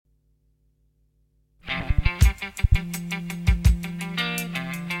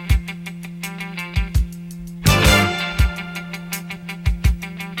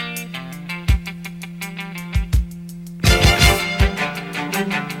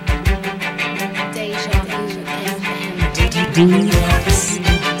Dlux.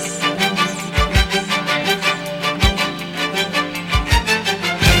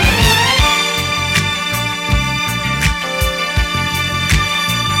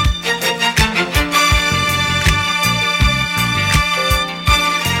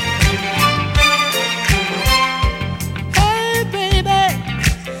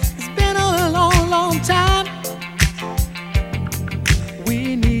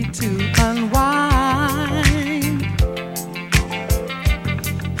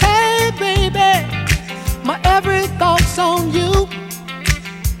 On you.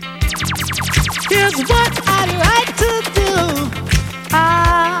 Here's what I like to do. I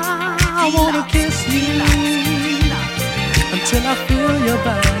wanna kiss you until I feel your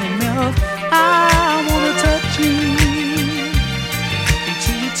body melt. I wanna touch you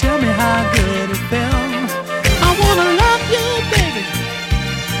until you tell me how good it felt. I wanna love you, baby,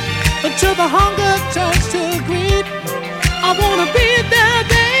 until the hunger turns to greed. I wanna be there,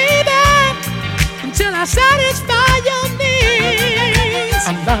 baby, until I satisfy your needs.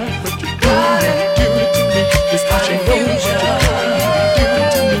 I like what you do, give it to me. It's what you know, give it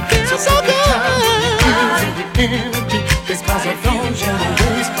to me. Feels so good. Energy, it's cause I know you.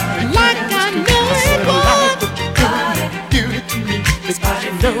 Like I knew it would. Give it to me. It's cause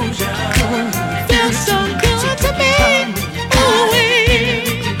you know you. Feels so good to me. Ooh,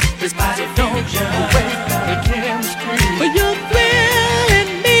 it's cause I know you. But you're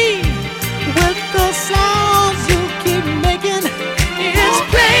thrilling me with the sounds you keep making. It's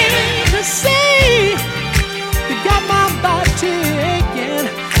plain to see you got my body aching.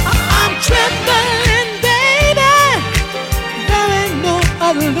 I'm trembling, baby. There ain't no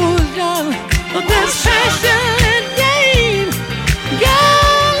illusion of this passion and game.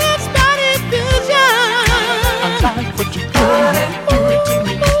 Girl, it's body fusion. I like what you do. Do it to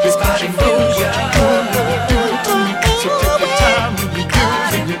me. It's cause you know you. Do it to me. So take the time when you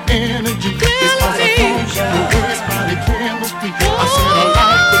use your energy. It's cause I know you. It's body chemistry. I said I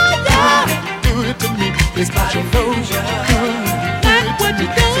like what you do. Do it to me. It's cause you know you. Like what you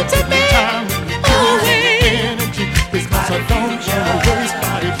do to me. Oh, energy. It's cause I know you. It's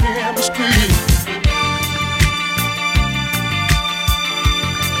body chemistry.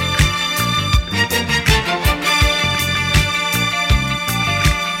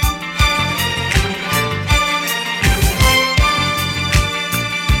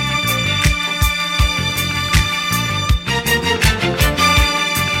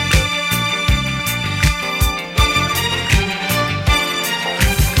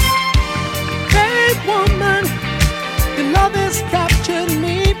 Captured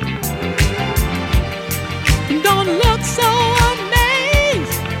me. Don't look so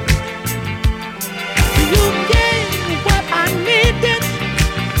amazed. You gave what I needed.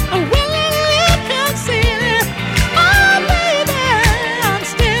 I'm willingly conceded. Oh, baby, I'm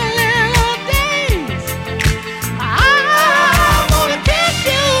still in a daze. I wanna kiss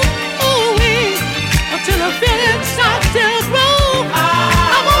you, ooh, until the feeling starts to grow.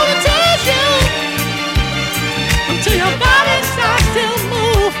 I wanna touch you until your body starts to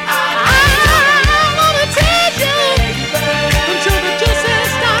move. I wanna taste you until the juices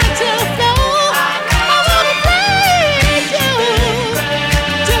start to flow. I wanna praise you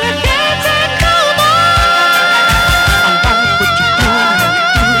till I can't take no more. I like what you do.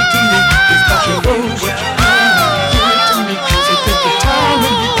 Do it to me. It's cause you know what you do. Do it to me. So take your time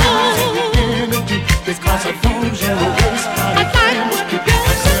when you use your energy. It's cause I know you. I like what you do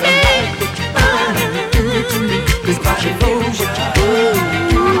to me. Do it to me. It's cause you know what you do.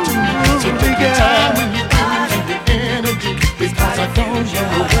 Do it to me. So take your time when you use your energy. It's cause I know you.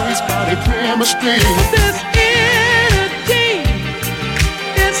 It's body chemistry. This energy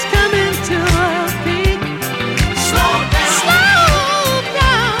is coming to a peak. Slow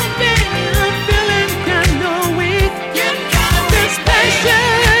down, baby. I'm feeling kinda weak. This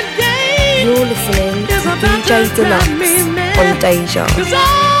patient game. You're listening to DJ Dlux on Deja.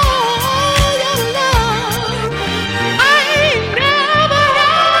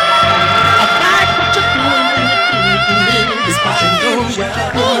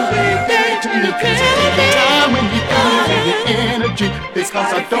 It's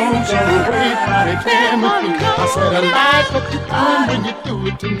cause I don't you away by the camera. I said I like what you do when you do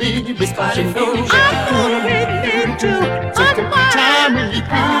it to me. It's cause you know what you do. So take the time when you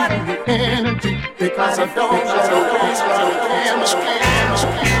use your energy. Because I don't you away by the chemistry.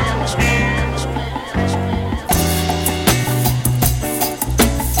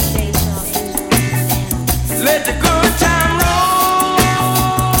 Let the good time roll,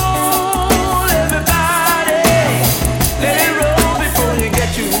 everybody. Let it roll before you get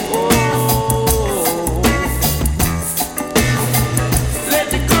too old.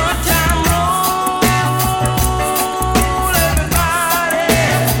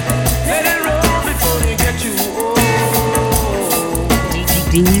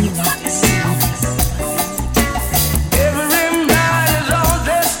 Dlux. Everybody's all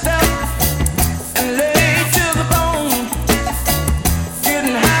dressed up and laid to the bone,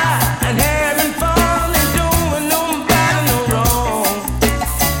 getting high and having fun and doing nobody no wrong.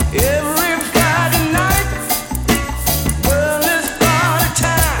 Every Friday night, well, it's party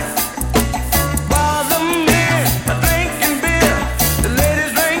time. While the men are drinking beer, the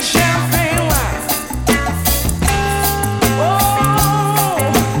ladies drink champagne wine.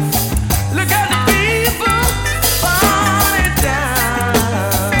 Oh, look at the people party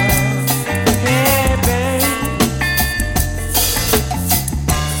down. Hey, babe,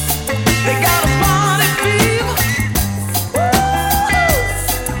 they got a party fever.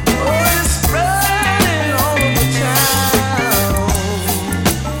 Oh, it's spreading all over town.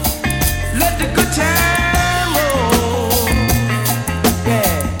 Let the good time roll.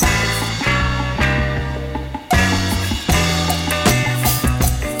 Yeah.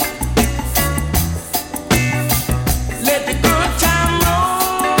 Let the good time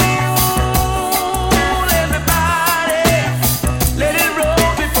roll, everybody. Let it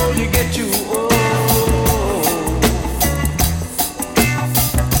roll before you get too old.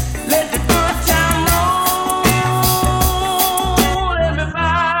 Let the good time roll,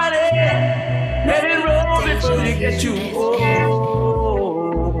 everybody. Let it roll before you get too old.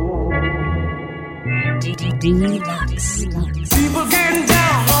 Dlux. People getting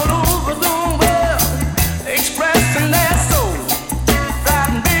down all over the world, expressing their soul.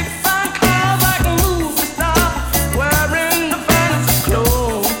 Driving big fine cars like a movie star, wearing the finest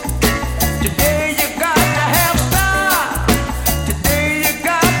clothes. Today you got to have style. Today you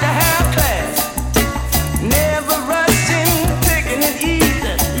got to have class. Never rushing, taking it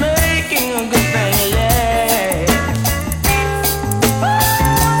easy, making a good thing last.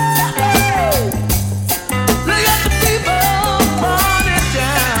 Look at the people party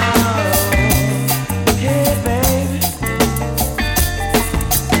down. Hey, baby.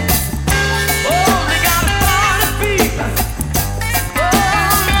 Oh, they got a party fever.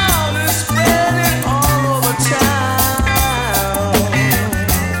 Oh, now it's spreading all over town.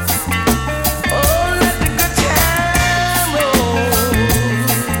 Oh, let the good time roll.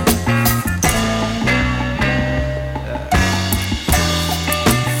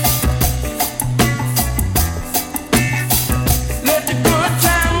 Let the good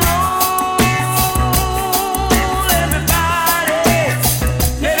time roll, everybody.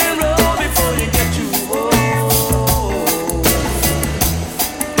 Let it roll before you get too old.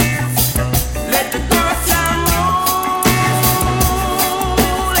 Let the good time roll,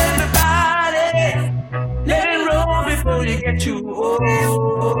 everybody. Let it roll before you get too old.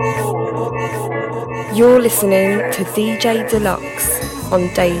 You're listening to DJ Dlux on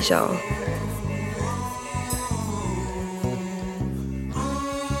Deja.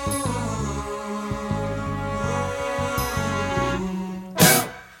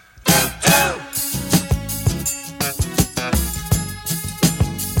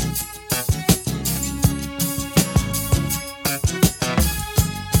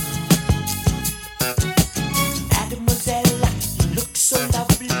 Mademoiselle, you look so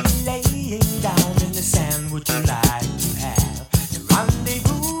lovely laying down in the sand. Would you like to have a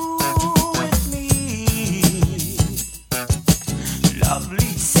rendezvous?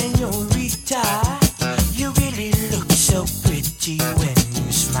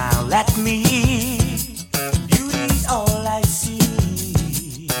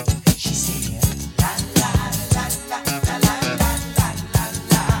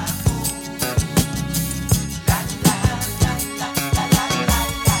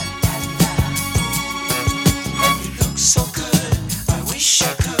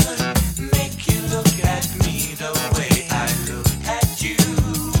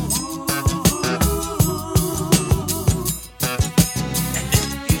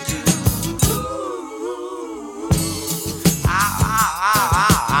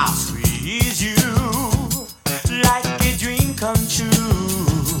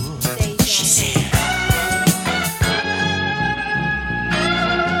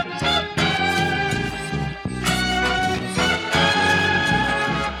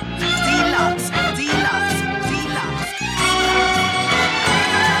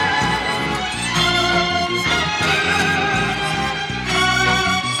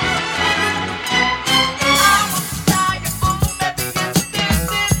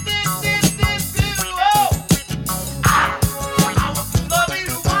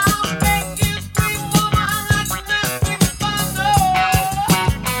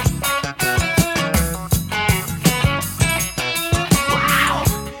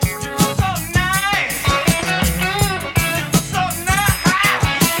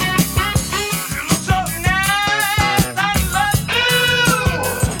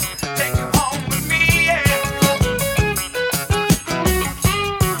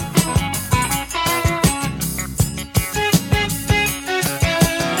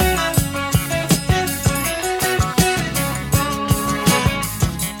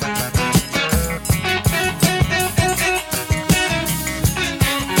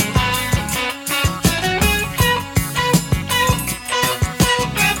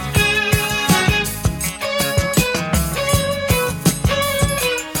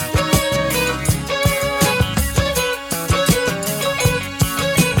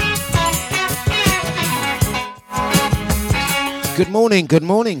 Good morning, good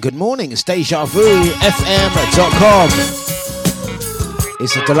morning, good morning. It's dejavufm.com.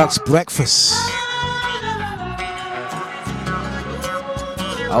 It's a deluxe breakfast.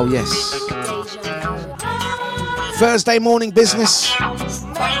 Oh, yes. Thursday morning business.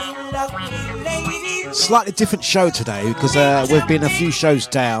 Slightly different show today because we've been a few shows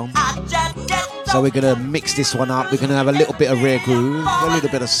down. So we're going to mix this one up. We're going to have a little bit of rare groove, a little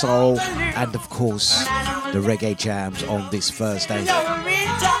bit of soul, and of course, the reggae jams on this Thursday.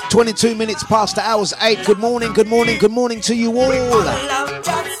 22 minutes past the hour's 8. Good morning, good morning, good morning to you all. We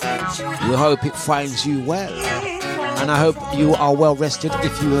hope it finds you well. And I hope you are well rested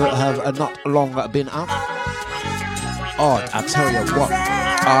if you have not long been up. Oh, I tell you what,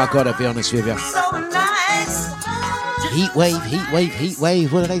 I gotta be honest with you. Heat wave, heat wave, heat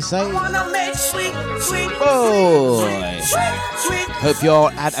wave, what do they say? Boy, hope you all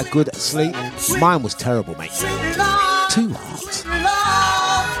had a good sleep. Mine was terrible, mate. Too hot.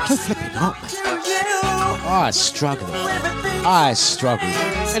 Too flipping hot, mate. Oh, I struggled.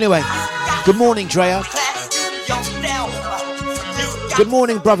 Anyway, good morning, Drea. Good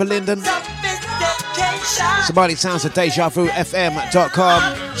morning, brother Lyndon. Somebody sounds at dejavufm.com.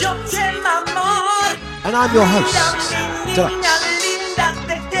 And I'm your host, Dlux.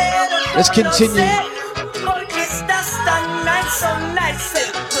 Let's continue.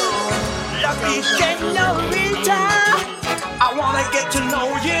 I wanna get to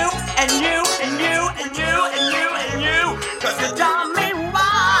know you and you and you and you and you and you, 'cause you drive me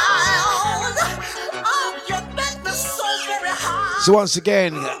wild. Oh, you make me so very high. So once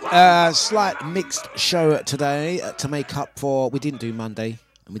again, slight mixed show today to make up for, we didn't do Monday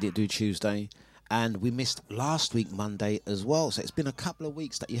and we didn't do Tuesday. And we missed last week Monday as well. So it's been a couple of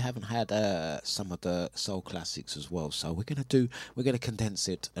weeks that you haven't had some of the soul classics as well. So we're gonna condense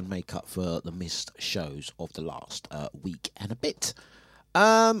it and make up for the missed shows of the last week and a bit.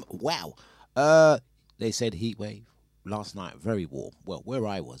 Wow. They said heat wave last night, very warm. Well, where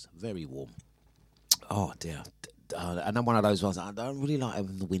I was, very warm. Oh dear. And I'm one of those ones, I don't really like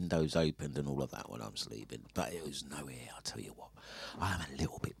having the windows opened and all of that when I'm sleeping. But it was no air, I'll tell you what. I am a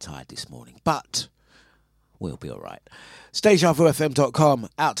little bit tired this morning, but we'll be all right. dejavufm.com,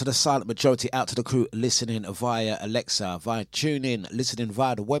 out to the silent majority, out to the crew listening via Alexa, via TuneIn, listening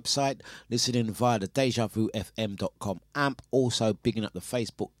via the website, listening via the dejavufm.com amp, also bigging up the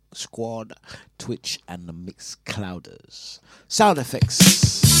Facebook squad, Twitch, and the Mixclouders. Sound effects.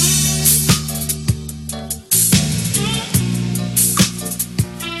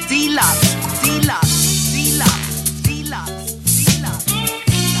 Dlux, Dlux, Dlux, Dlux, Dlux.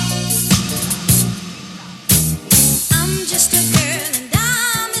 I'm just a girl and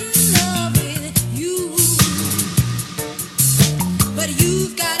I'm in love with you, but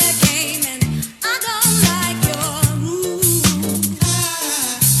you've got a game and I don't like your rules.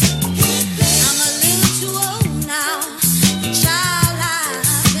 I'm a little too old now, child,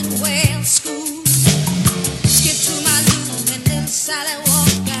 I've been well schooled. Skip to my room and then Sally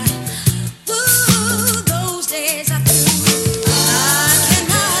Walker. Those days are through. I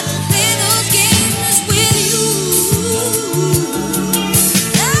cannot play those games with you.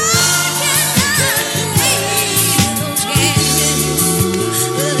 I cannot play those games with you.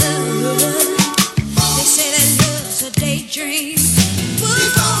 They say that love's a daydream.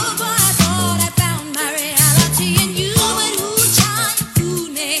 Whoa, but I thought I found my reality in you. But who tried to fool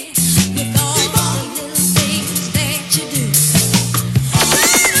me with all the little things that you do?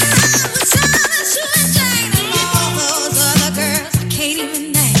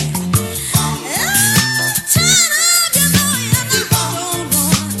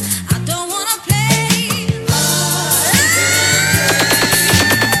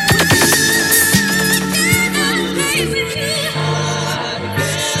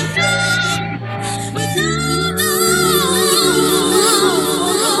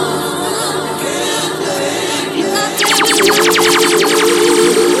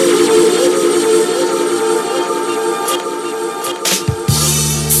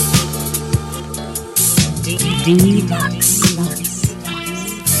 Dlux.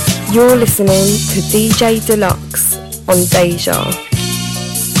 You're listening to DJ Dlux on Deja.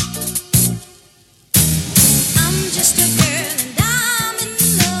 I'm just a girl and I'm in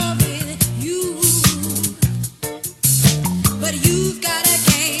love with you, but you've got a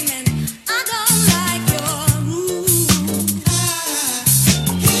game and I don't like your rules.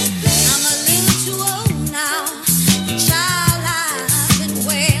 I'm a little too old now, child, I've been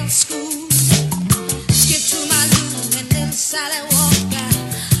well schooled. Skip to my room and then Sally Walker.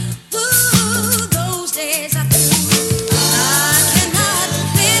 Ooh, those days are through. I can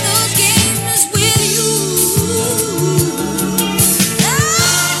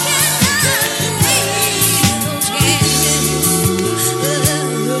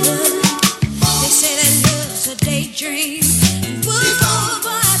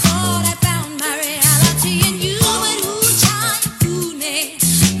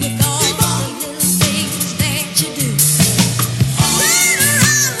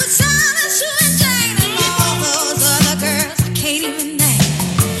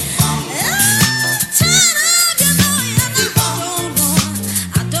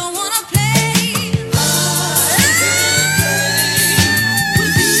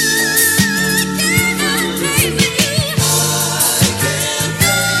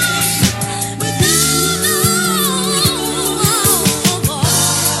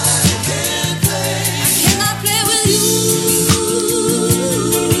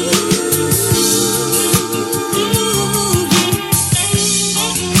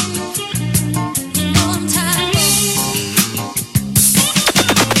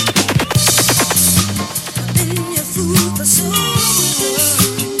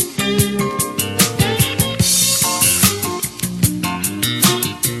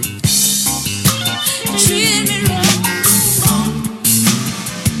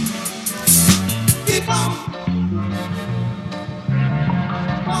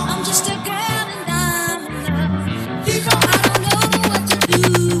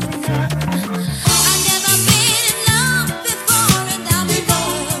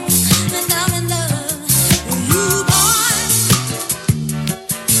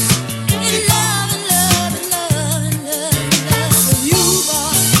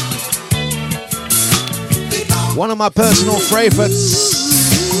One of my personal favorites.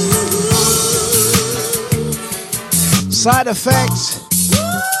 Side Effects.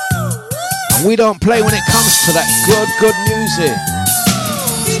 And we don't play when it comes to that good music.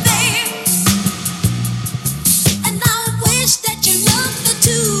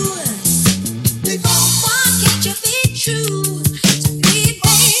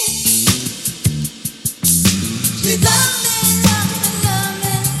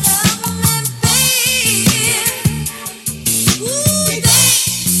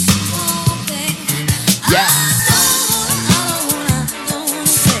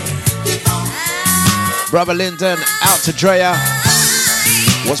 Brother Lyndon, out to Drea.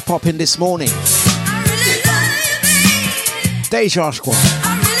 What's popping this morning? Deja Squad.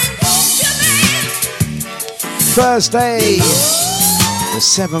 Thursday, the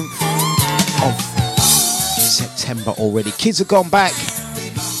 7th of September already. Kids have gone back.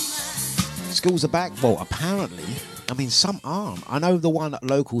 Schools are back. Well, apparently. I mean, some aren't. I know the one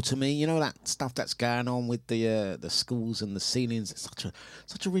local to me. You know that stuff that's going on with the schools and the ceilings. It's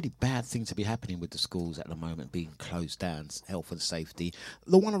such a really bad thing to be happening with the schools at the moment, being closed down, health and safety.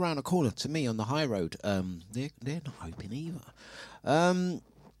 The one around the corner to me on the high road, they're not open either.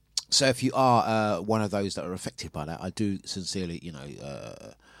 So if you are one of those that are affected by that, I do sincerely,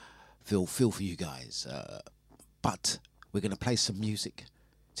 feel for you guys. But we're going to play some music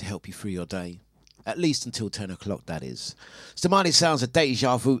to help you through your day. At least until 10 o'clock, that is. Stamani sounds at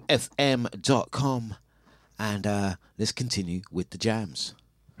dejavufm.com. And let's continue with the jams.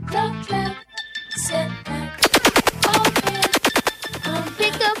 Pick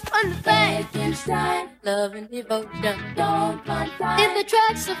up on the fact inside, love and devotion. Don't find fire. If the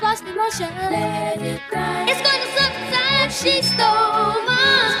tracks have lost emotion, let it die. It's gonna subside. She stole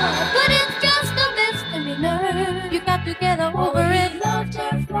mine, but it's just a misdemeanor. You got to get over it. Loved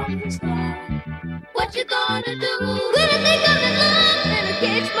her from the start. What you gonna do? When I think I'm in love and I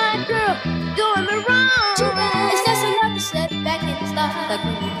catch my girl doing me wrong, it's just another setback in the start. Like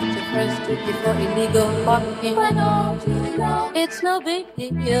when you get your first ticket for illegal parking. Why don't you know? It's no big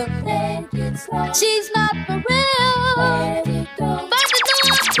deal. Take it slow. She's not for real. Let it go. But the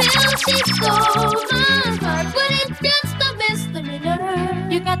door pill she stole my heart, but it's just a misdemeanor.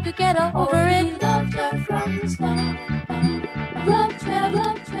 You got to get over it. Loved her from the start. Love trap,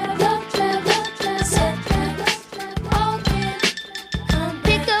 love trap, love trap, love trap, set trap, all in. Come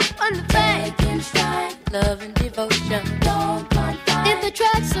pick up on the fact inside, love and devotion. Don't find fire. If the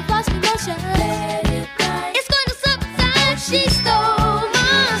tracks have lost emotion, let it die. It's gonna subside. She stole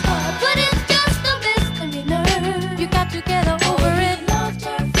my heart, but it's just a misdemeanor. You got to get over it. Loved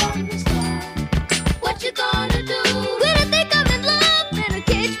her from the start. What you gonna do? When I think I'm in love and I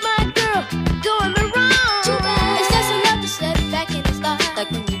catch my girl doing me wrong, it's just another setback in the start. Like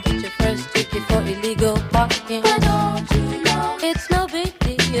when you get your first ticket for illegal parking. Why don't you know? It's no big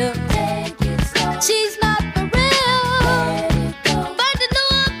deal. Take it slow. She's not for real. Let it go. By the new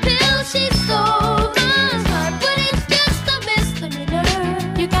pill she stole my heart, but it's just a misdemeanor.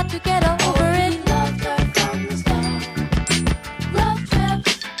 You got to get over it. Loved her from the start. Love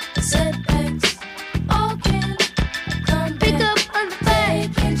traps, setbacks, all can come pick up on the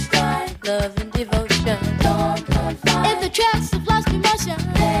fake in stride. Love and devotion. Don't find fire. If the tracks have lost emotion,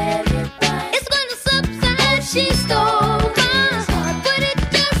 let it die. It's gonna subside. She stole my heart, but it's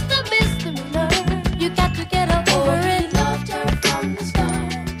just a misdemeanor. You got to get over it. Loved her from the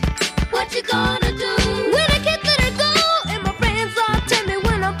start. What you gonna do? When I can't let her go, and my friends all tell me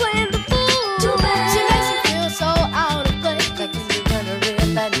when I'm playing the fool. Too bad. She makes me feel so out of place. Like when you run a red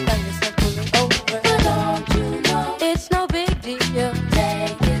light and find yourself pulling over. But don't you know? It's no big deal.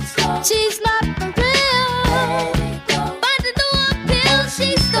 Take it slow. She's not for real. Let it go. By the new pill she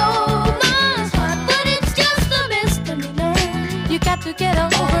stole my heart, but it's just a misdemeanor. You got to get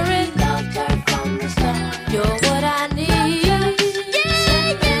over it. Loved her from the start. You're what I need. Yeah, yeah,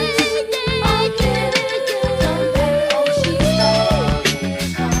 yeah, yeah. Oh, she stole.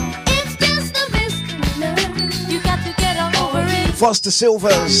 It's just a misdemeanor. You got to get over it. Foster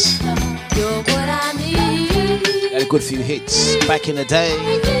Silvers. You're what I need. Had a good few hits back in the day.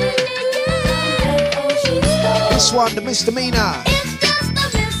 Oh, she stole. This one, the Misdemeanor. It's just a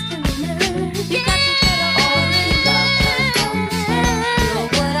misdemeanor. You got to get over it. You're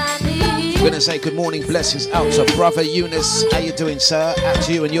what I need. I'm gonna say good morning, blessings out to brother Eunice. How you doing, sir? Out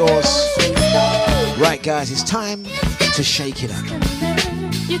to you and yours. Right, guys, it's time to shake it up.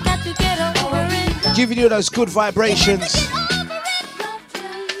 You got to get over it. Giving you those good vibrations.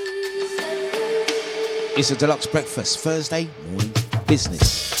 It's a Deluxe Breakfast, Thursday morning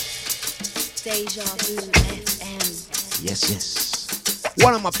business. Deja Vu FM. Yes, yes.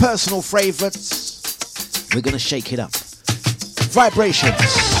 One of my personal favourites. We're gonna shake it up. Vibrations.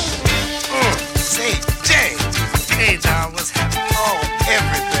 Say, Jay. Hey, John, what's happening? Oh,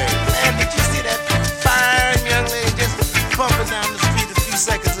 everything. Man, did you see that fine young lady just bumping down the street a few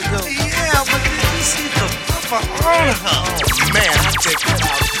seconds ago? Yeah, but did you see the bumper on her? Oh, man, I checked that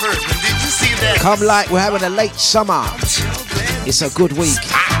out first. And did you see that? Come like we're having a late summer. It's a good week.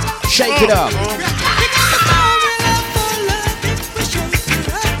 Shake it up.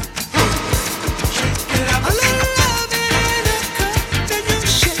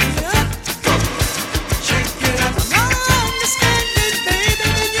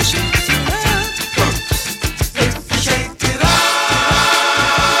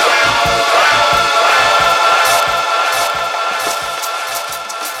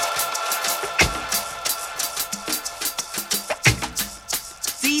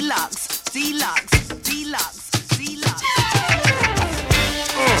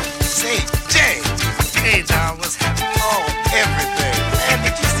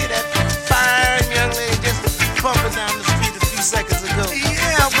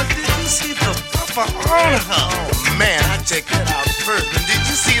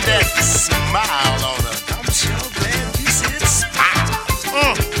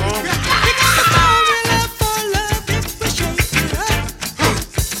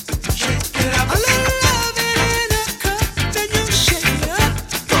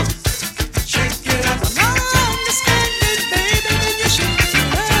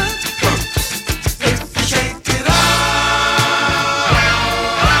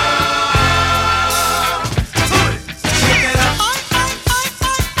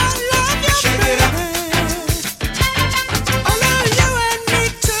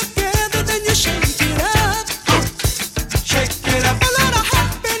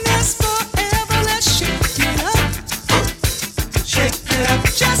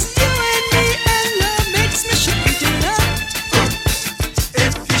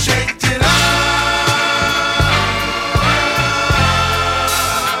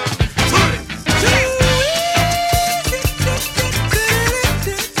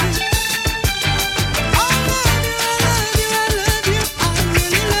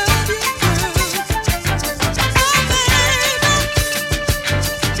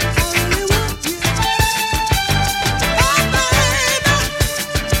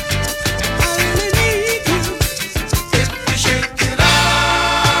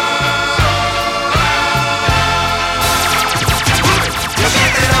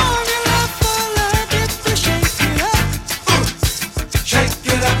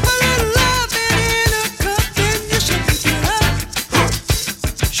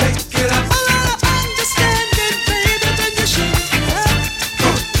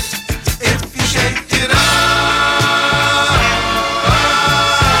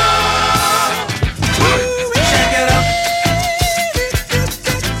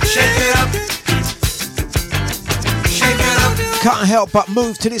 Can't help but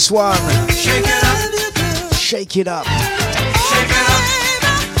move to this one. Shake it up. Shake it up. Shake it up.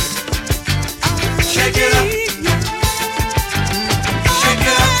 Shake it up. Shake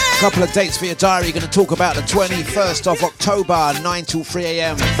it up. Couple of dates for your diary. You're going to talk about the 21st of October, 9 till 3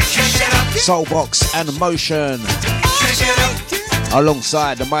 a.m. Soulbox and Motion. Shake it up.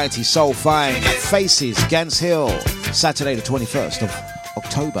 Alongside the mighty Soul Fine Faces, Gans Hill. Saturday the 21st of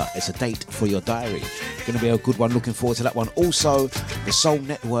October. It's a date for your diary. Going to be a good one. Looking forward to that one. Also, the Soul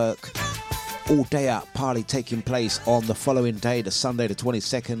Network all day out party taking place on the following day, the Sunday, the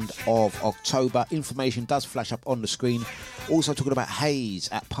 22nd of October. Information does flash up on the screen. Also talking about Hayes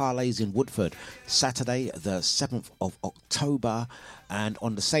at Parlay's in Woodford, Saturday, the 7th of October. And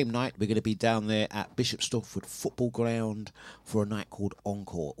on the same night, we're going to be down there at Bishop Stortford Football Ground for a night called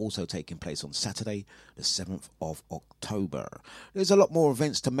Encore, also taking place on Saturday, the 7th of October. There's a lot more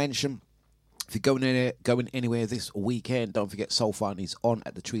events to mention. If you're going anywhere this weekend, don't forget Soul Fun is on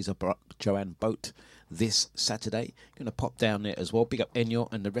at the Trees of Joanne Boat this Saturday. Going to pop down there as well. Big up Enyo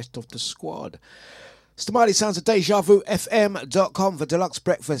and the rest of the squad. It's the mighty sounds of dejavufm.com for Dlux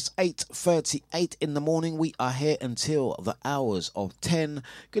Breakfast, 8:38 in the morning. We are here until the hours of 10.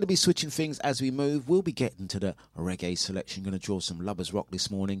 Going to be switching things as we move. We'll be getting to the reggae selection. Going to draw some Lovers Rock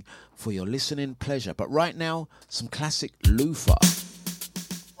this morning for your listening pleasure. But right now, some classic Luther.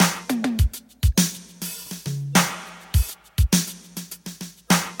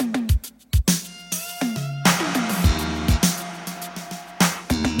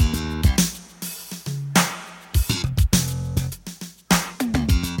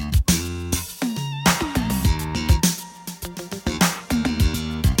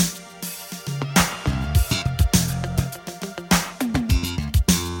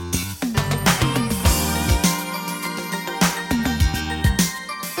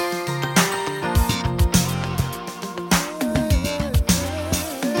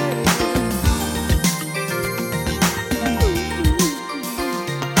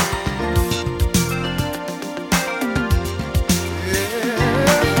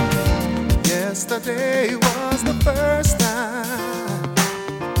 Yesterday was the first time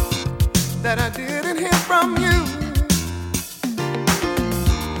that I didn't hear from you.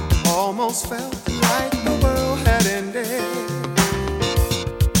 Almost felt like the world had ended.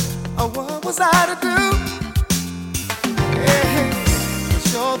 Oh, what was I to do? Hey, but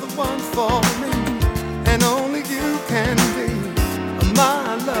you're the one for me, and only you can be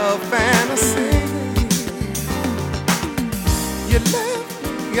my love fantasy. You left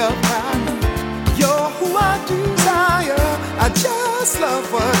me up high. You're who I desire. I just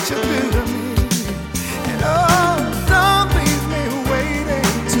love what you do to me. And oh, don't leave me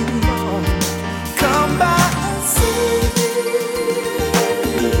waiting too long. Come back and see me.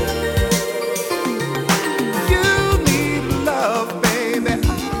 You need love, baby. I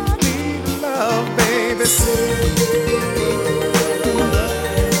need love, baby. See me.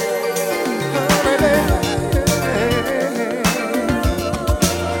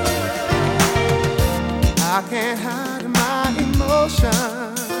 I can't hide my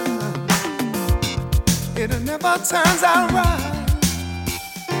emotions. It never turns out right.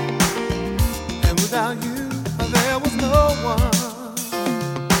 And without you, there was no one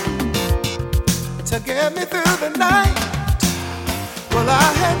to get me through the night. Well,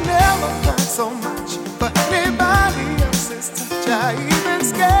 I had never felt so much for anybody else's touch. I even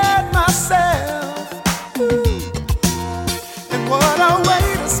scared myself. Ooh. And what a way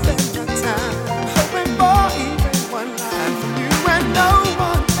to spend the time. For even one line from you and no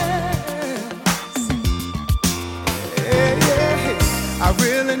one else. Yeah, yeah, I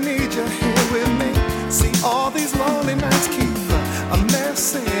really need you here with me. See, all these lonely nights keep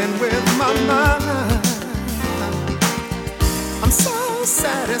messing with my mind. I'm so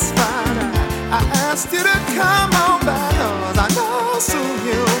satisfied I asked you to come on back, 'cause I know soon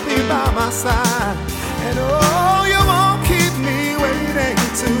you'll be by my side. And oh, you won't keep me waiting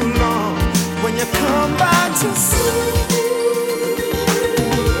too long. When you come back to see me,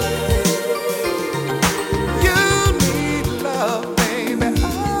 you need love, baby.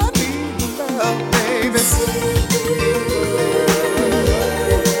 I need love, baby. See me,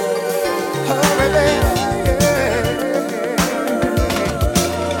 hurry, baby.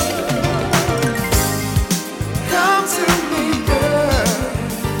 Come to me, girl.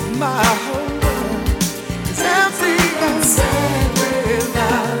 My whole world is empty and sad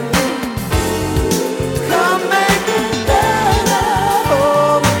without you.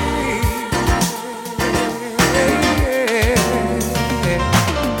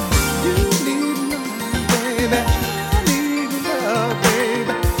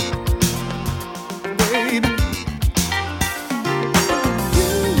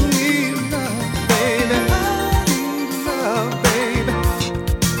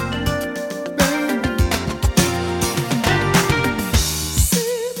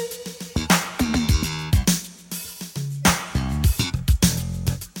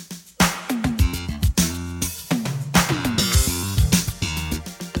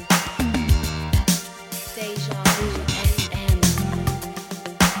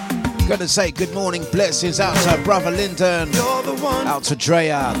 Gonna say good morning, blessings out to brother Lyndon, out to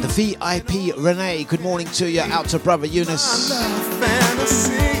Drea, the VIP Renee, good morning to you, out to brother Eunice.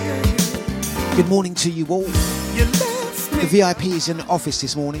 Good morning to you all. The VIP is in the office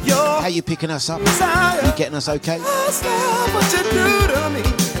this morning. How you picking us up? You getting us okay?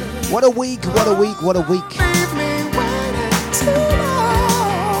 What a week, what a week, what a week.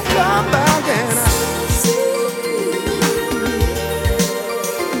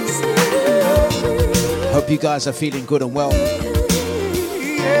 Hope you guys are feeling good and well.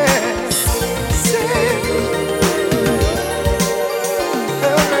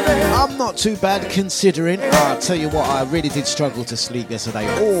 I'm not too bad considering. I'll tell you what, I really did struggle to sleep yesterday.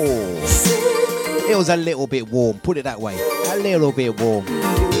 Oh, it was a little bit warm, put it that way. A little bit warm.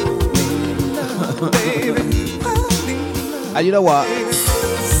 And you know what?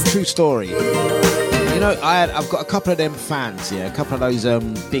 True story. You know, I've got a couple of them fans, yeah, a couple of those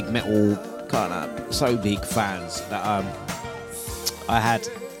big metal kind of so big fans that I had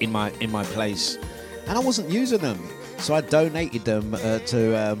in my place, and I wasn't using them, so I donated them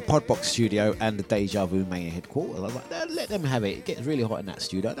to Podbox Studio and the Deja Vu main headquarters. I was like, let them have it. It gets really hot in that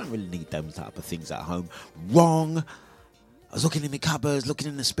studio. I don't really need them type of things at home. Wrong. I was looking in the cupboards, looking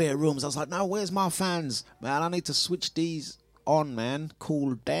in the spare rooms. I was like, no, where's my fans? Man, I need to switch these on, man.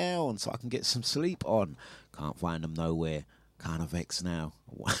 Cool down so I can get some sleep on. Can't find them nowhere. Kind of vexed now.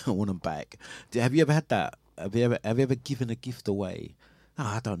 I want them back. Have you ever had that? Have you ever given a gift away? No,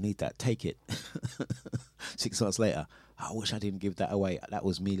 I don't need that. Take it. 6 months later, I wish I didn't give that away. That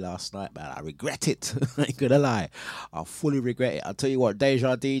was me last night, man. I regret it. I ain't gonna lie. I fully regret it. I'll tell you what,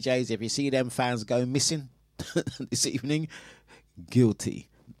 Deja DJs, if you see them fans go missing this evening, guilty.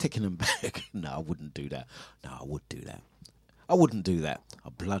 I'm taking them back. No, I wouldn't do that. No, I would do that. I wouldn't do that. I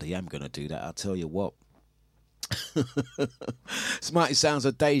bloody am gonna do that. I'll tell you what. Smarty sounds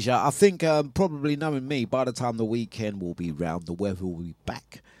of Deja. I think probably knowing me, by the time the weekend will be round, the weather will be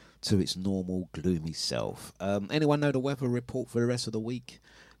back to its normal gloomy self. Anyone know the weather report for the rest of the week?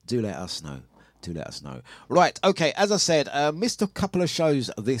 Do let us know. Do let us know. Right, okay, as I said, missed a couple of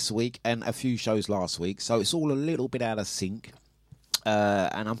shows this week and a few shows last week, so it's all a little bit out of sync.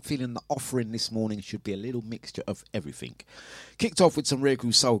 And I'm feeling the offering this morning should be a little mixture of everything. Kicked off with some Real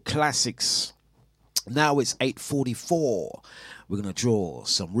Groove Soul classics. Now it's 8:44. We're going to draw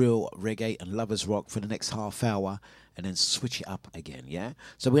some real reggae and lovers rock for the next half hour and then switch it up again, yeah?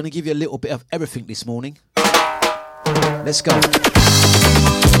 So we're going to give you a little bit of everything this morning. Let's go.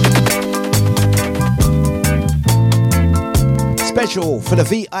 Special for the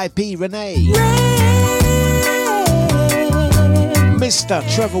VIP Renee. Mr.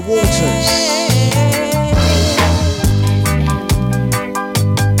 Trevor Waters.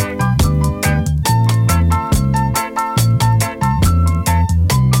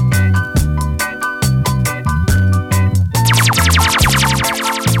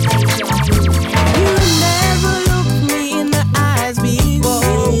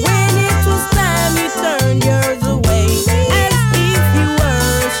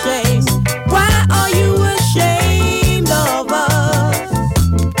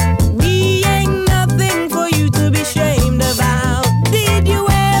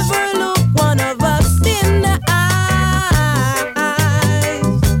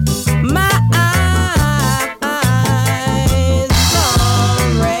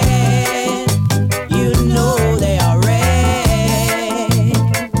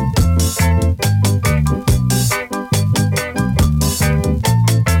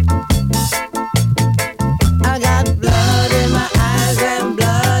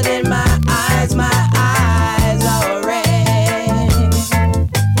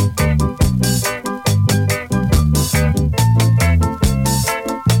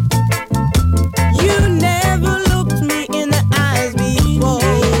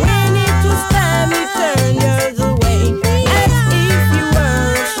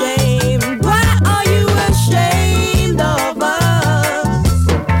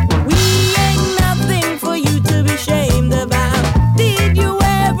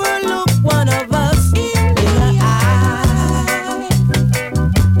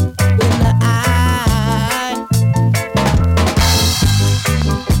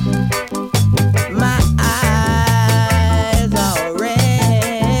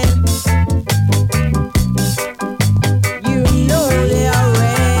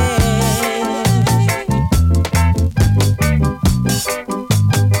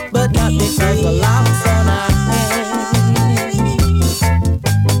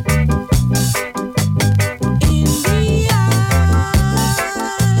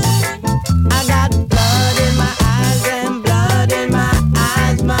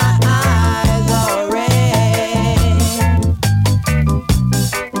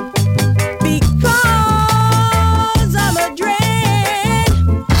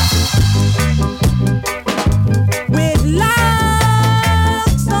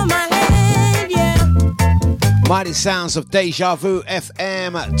 Sounds of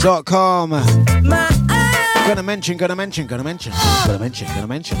dejavufm.com. Gonna mention.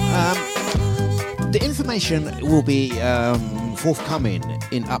 The information will be forthcoming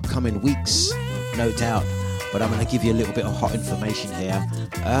in upcoming weeks, no doubt. But I'm gonna give you a little bit of hot information here.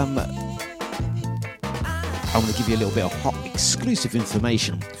 I'm gonna give you a little bit of hot exclusive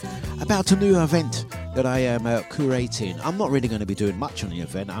information about a new event that I am curating. I'm not really going to be doing much on the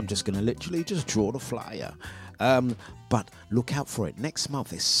event. I'm just going to literally just draw the flyer. But look out for it. Next month,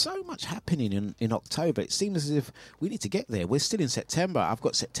 there's so much happening in October. It seems as if we need to get there. We're still in September. I've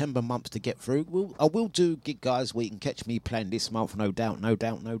got September months to get through. I will do Gig Guys where you can catch me playing this month, no doubt.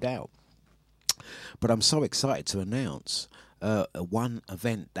 But I'm so excited to announce one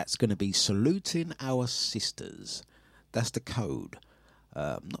event that's going to be saluting our sisters. That's the code.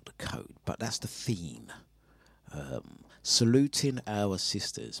 Not the code, but that's the theme. Saluting our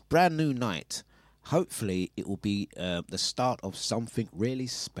sisters. Brand new night. Hopefully it will be the start of something really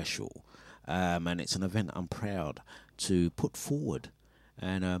special. And it's an event I'm proud to put forward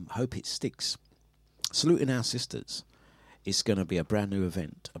and hope it sticks. Saluting our sisters. It's going to be a brand new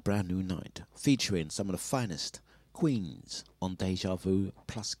event, a brand new night, featuring some of the finest queens on Deja Vu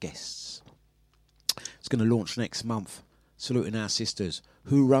plus guests. It's going to launch next month. Saluting our sisters.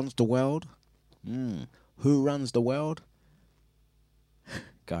 Who runs the world? Who runs the world?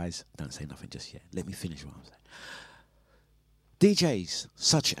 Guys, don't say nothing just yet. Let me finish what I'm saying. DJs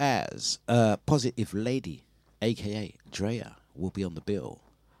such as Positive Lady, a.k.a. Drea, will be on the bill.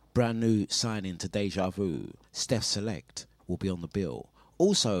 Brand new signing to Deja Vu, Steph Select, will be on the bill.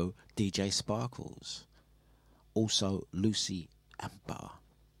 Also, DJ Sparkles. Also, Lucy Amber.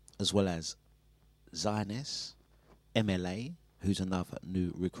 As well as Zioness, MLA, who's another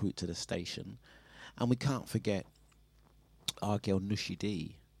new recruit to the station. And we can't forget our girl Nushi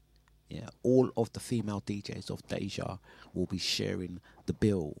D. Yeah, all of the female DJs of Deja will be sharing the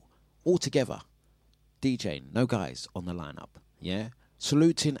bill all together. DJing, no guys on the lineup. Yeah,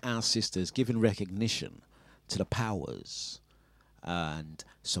 saluting our sisters, giving recognition to the powers, and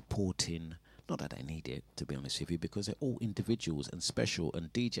supporting. Not that they need it, to be honest with you, because they're all individuals and special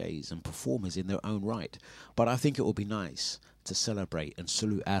and DJs and performers in their own right. But I think it will be nice to celebrate and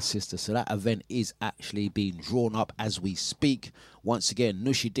salute our sisters. So that event is actually being drawn up as we speak. Once again,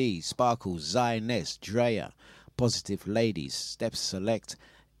 Nushi D, Sparkles, Zioness, Drea, Positive Ladies, Step Select,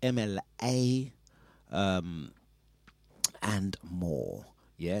 MLA, and more.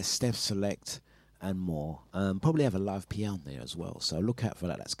 Yeah, Step Select and more. Probably have a live PL on there as well. So look out for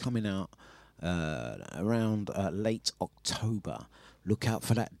that. That's coming out around late October. Look out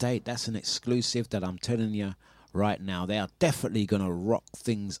for that date. That's an exclusive that I'm telling you right now. They are definitely going to rock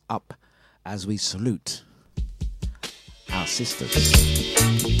things up as we salute our sisters.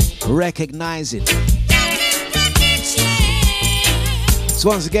 Recognize it. So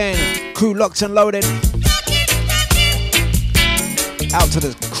once again, crew locked and loaded. Out to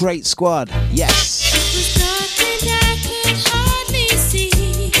the Crate Squad. Yes.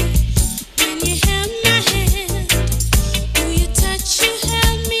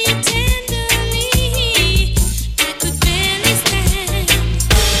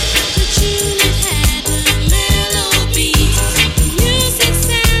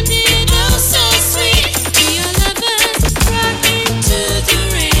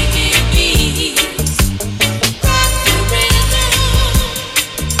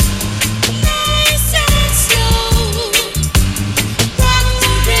 Nice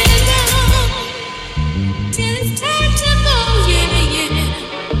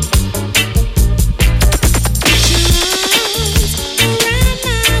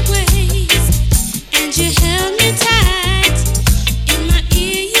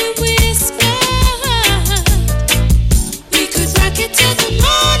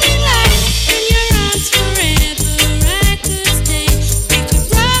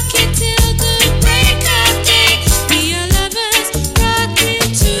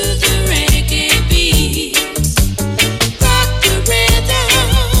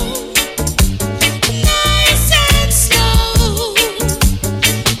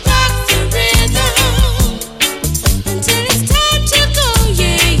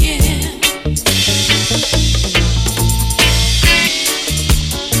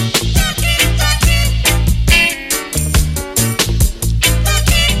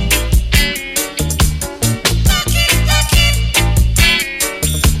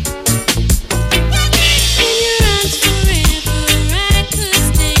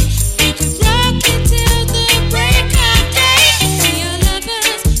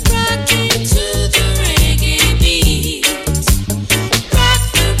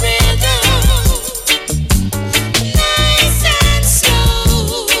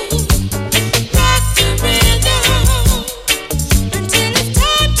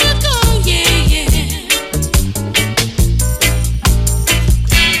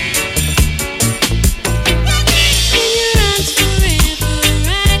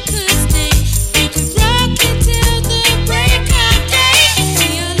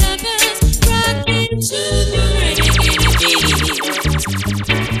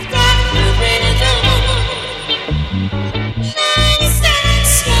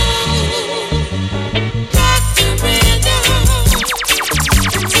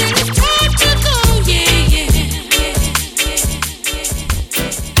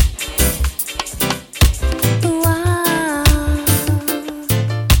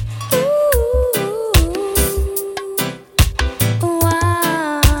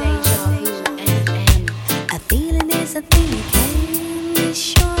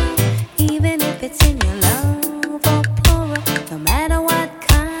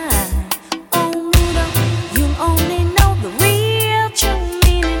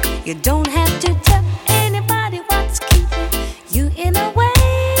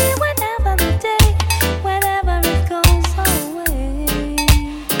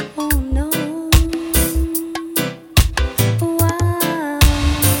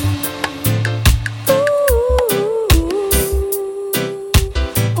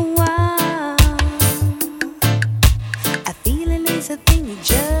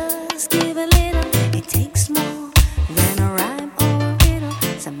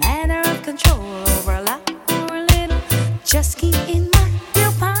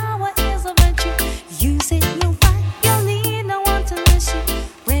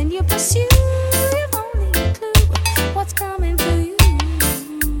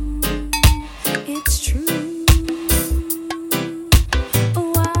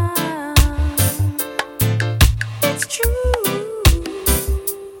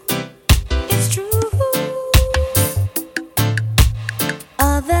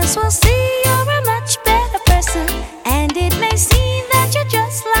Others will see you're a much better person, and it may seem that you're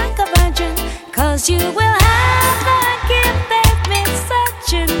just like a virgin, 'cause you will have the gift they've been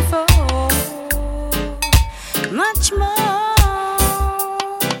searching for. Much more.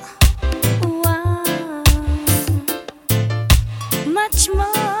 Wow. Much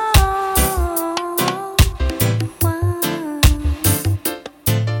more. Wow.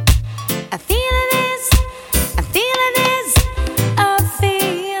 A feeling is a feeling is a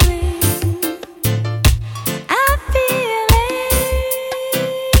feeling. A feeling.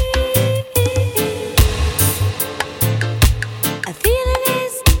 A feeling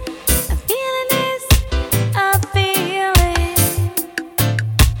is a feeling is a feeling.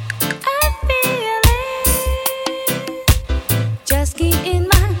 A feeling. Just keep in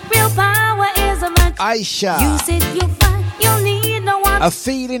mind, real power is a much. Aisha. Use it, you'll find you'll need no one. A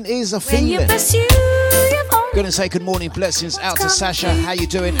feeling is a When you feeling. pursue your own, Gonna say good morning, blessings out to Sasha. How you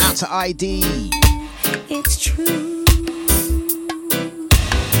doing? Out to ID. it's true.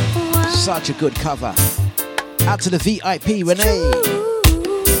 Wow. Such a good cover. Out to the VIP, Renee.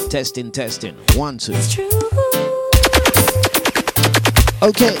 True. Testing, testing. 1, 2. It's true.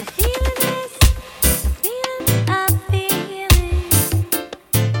 Okay. Feeling is a feeling.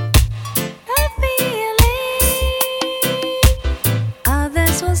 A feeling.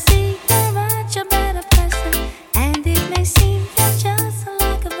 Others will see you're much a better person, and it may seem you're just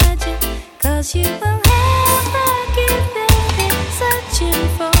like a virgin, 'cause you will have the gift they've been searching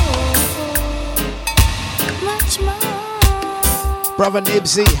for. Much more. Brother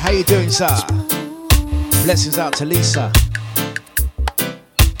Nibsy, how you doing, sir? Blessings out to Lisa.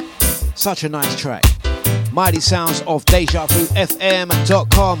 Such a nice track. Mighty sounds of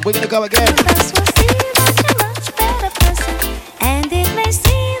dejavufm.com. We're gonna go again. Others will see that you're much better person, and it may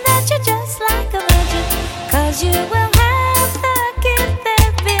seem that you're just like a virgin, 'cause you will have the gift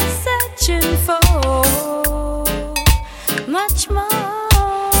they've been searching for. Much more.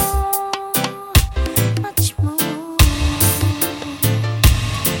 Much more.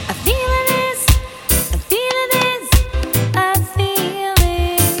 A feeling is a feeling is a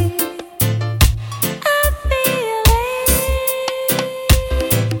feeling. A feeling.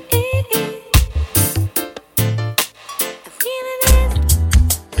 A feeling is.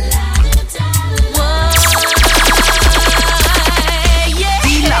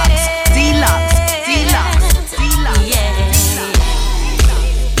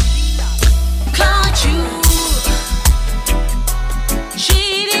 Caught you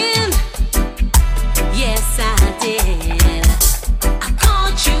cheating. Yes, I did. I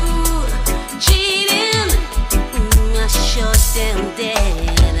caught you cheating. I sure damn did.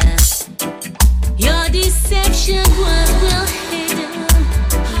 Your deception was well hidden.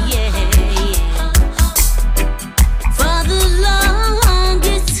 Yeah, yeah. For the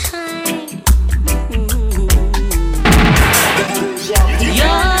longest time.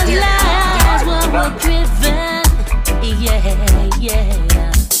 Your lies were driven, yeah, yeah.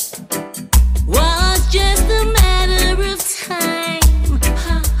 Was just a matter of time.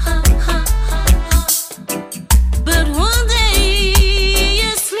 But one day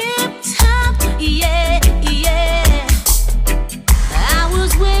you slipped up, yeah, yeah. I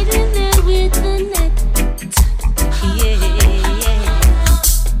was waiting there with the net, yeah, yeah.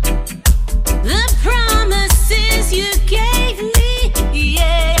 The promises you gave me,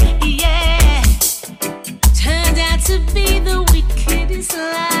 yeah, yeah, turned out to be the wickedest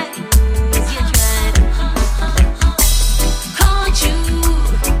lies you tried. Caught you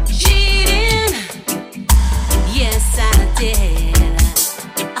cheating. Yes, I did.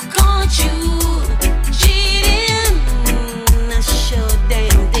 I caught you cheating. I sure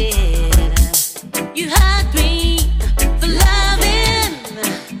damn did. You hurt me for loving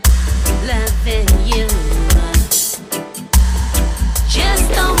you. Just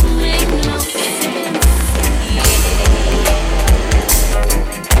don't make no sense.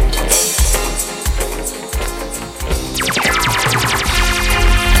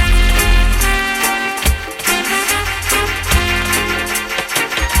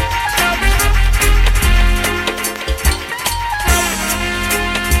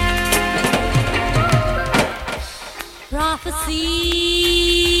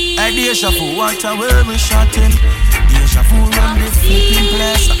 Prophecy. Hey, Deja Vu, watch out where we shotting. Deja Vu run the flipping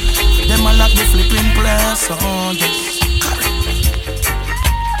place. Them a lock the flipping place. Oh, this.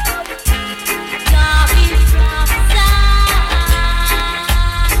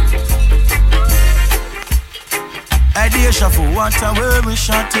 Hey, Deja Vu, watch out where we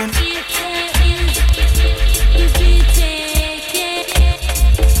shotting.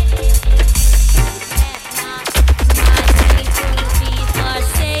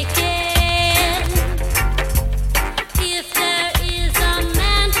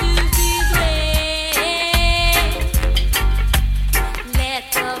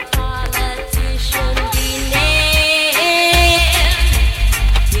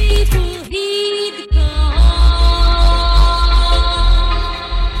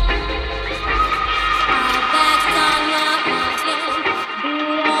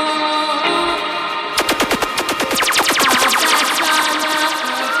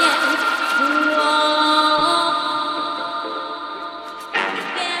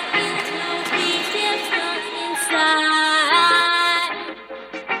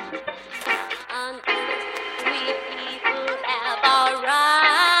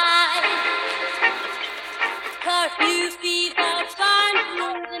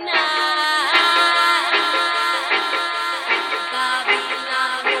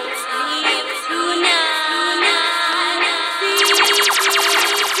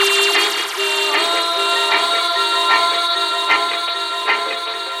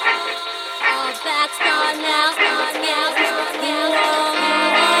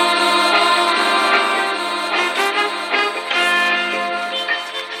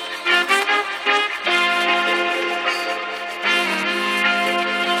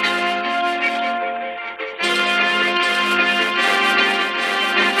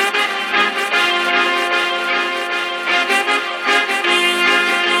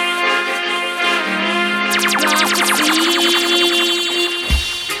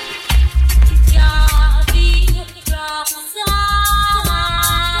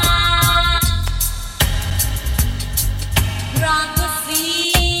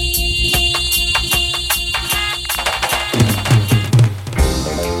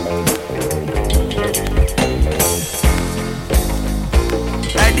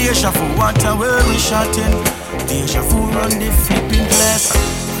 Deja vu water where we shot in. Deja vu run the flipping place.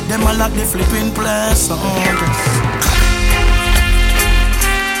 Them a lock the flipping place. Oh yes.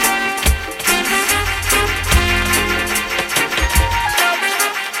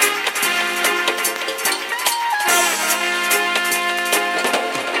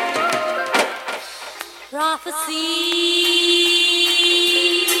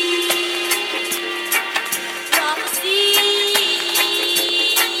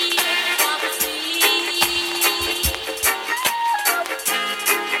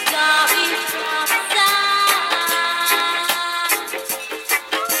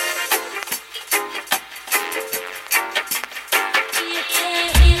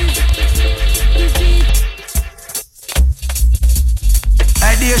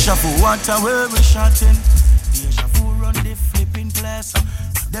 Deja vu water where we shot in. Deja vu run the flipping place.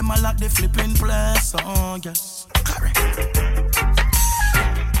 Them a lock the flipping place. Oh yes, correct.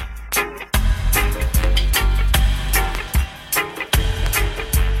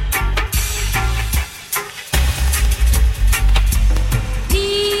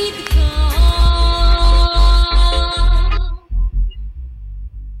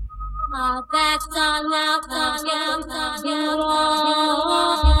 Our backs are now again.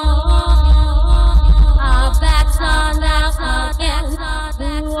 Our backs are now again.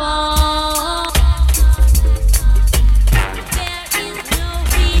 There is no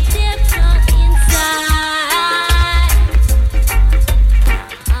redemption inside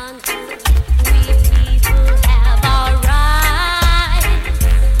until we people have our rights.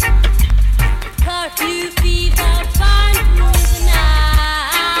 Curfew fever burn through the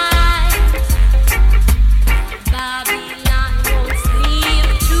night. Babylon won't sleep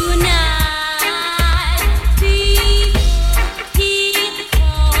tonight. People, heed the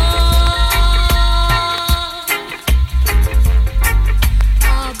call.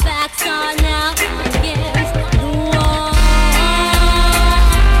 Our backs are now against the wall.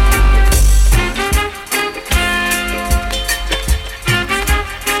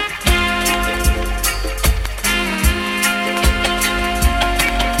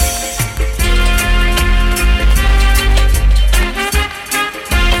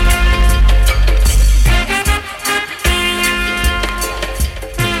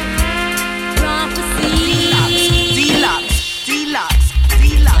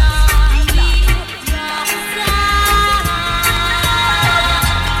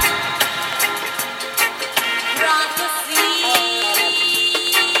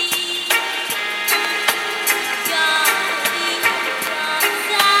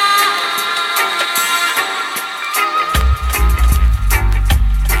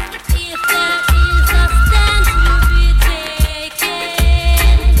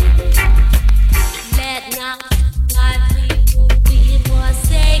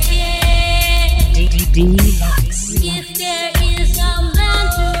 If there is a man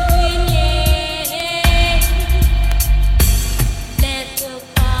to be named, let the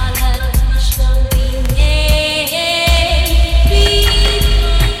politician be named. People,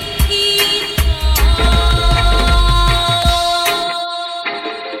 heed the call.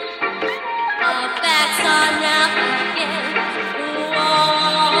 Our backs are now against the wall.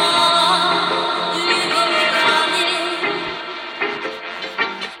 Do you hear me calling?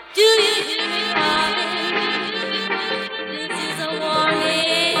 Do you hear me calling? This is a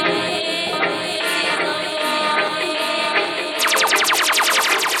warning. This is a warning.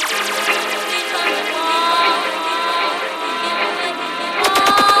 Read from the wall. Get away from the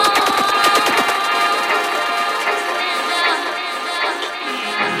wall. Stand up.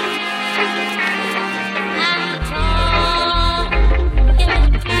 And talk. Get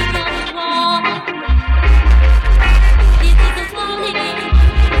the feet on the wall. This is a warning.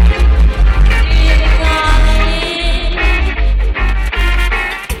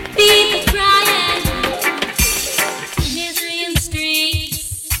 People crying, misery in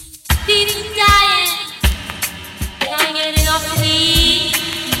streets, people dying, can't get enough to eat.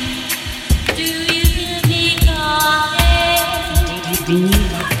 Do you hear me calling?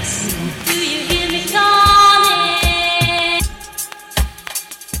 Do you hear me calling?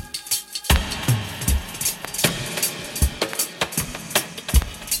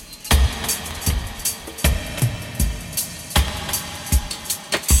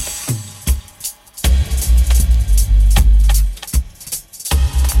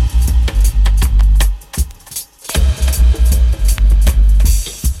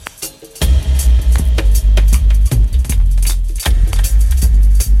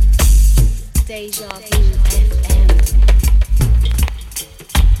 dejavufm.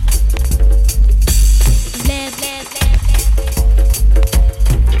 Let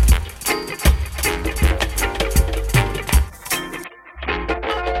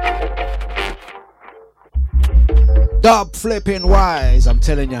Dub flipping wise, I'm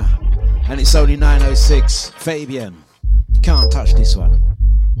telling ya. And it's only 9:06. Fabian, can't touch this one.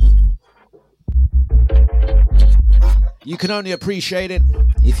 You can only appreciate it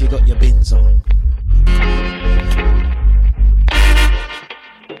if you got your bins on.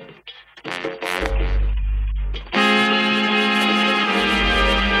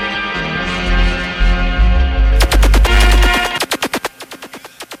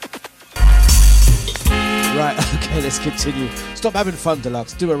 Right, okay, let's continue. Stop having fun,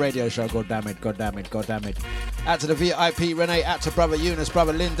 Dlux. Do a radio show, god damn it, god damn it, god damn it. Out to the VIP, Renee, out to brother Eunice,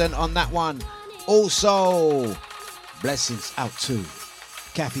 brother Lyndon on that one. Also, blessings out to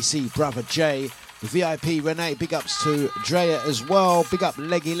Kathy C, brother Jay, VIP, Renee, big ups to Drea as well. Big up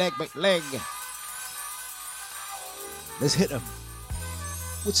Leggy Leg McLeg. Let's hit them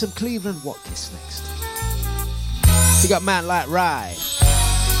with some Cleveland Watkins next. Big up Man Like Rye.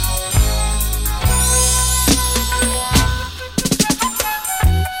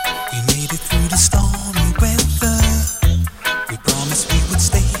 Through the stormy weather, we promised we would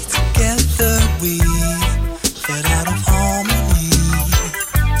stay together. We fed out of harmony,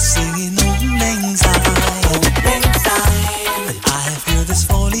 singing old lang syne. And I have heard this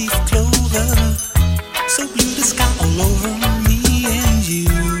four-leaf clover, so blue the sky all over me and you.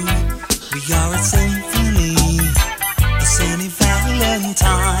 We are a symphony, a sunny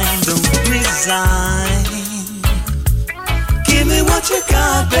Valentine. Don't resign. Give me what you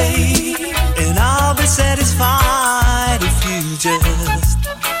got, babe, and I'll be satisfied if you just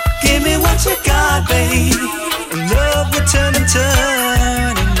give me what you got, babe, and love will turn and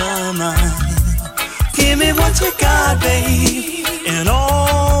turn in my mind. Give me what you got, babe, and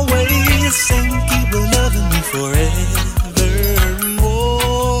always sing, keep loving me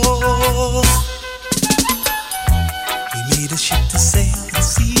forevermore. We made a ship to sail the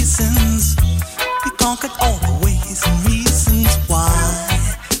seasons. We conquered all the ways and reasons why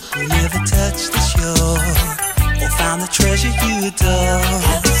we never touched the shore or found the treasure you adore.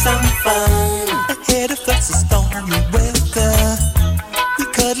 Having some fun ahead of us, a stormy weather. We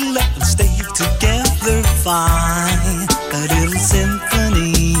cuddle up and stay together fine. A little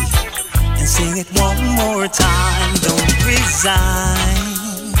symphony and sing it one more time. Don't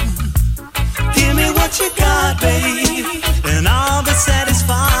resign. Give me what you got, babe, and I'll be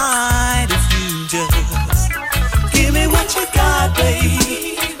satisfied if you just give me what you got,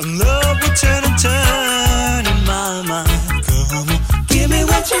 babe, and love will turn and turn in my mind. Come on, give me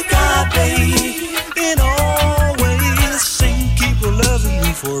what you got, babe, and always sing, keep loving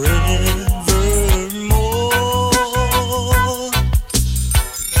me forevermore.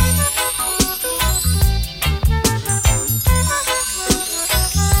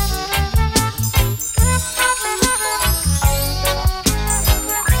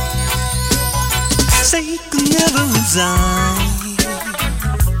 Say could never resign.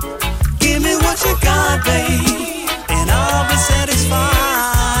 Give me what you got, babe, and I'll be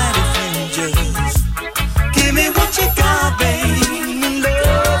satisfied if you just give me what you got, babe, and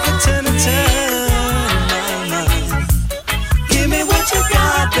love will turn and turn my mind. Give me what you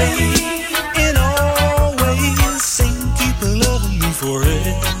got, babe, and always sing, keep loving me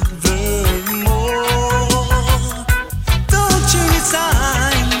forevermore. Don't you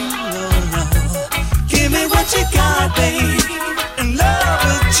resign, no, no. Give me what you got, babe, and love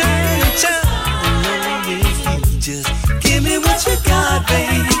will turn and turn. If you just give me what you got,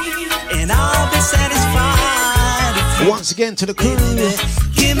 babe, and I'll be satisfied. If you Once again to the crew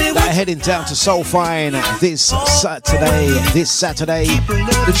that are heading down to Soulfine this Saturday.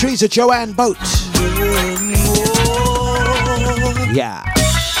 The trees of Joanne Boat. Yeah.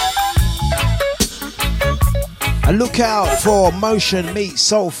 And look out for Motion Meet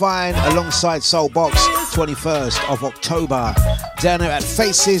Soulfine alongside Soulbox, 21st of October, down there at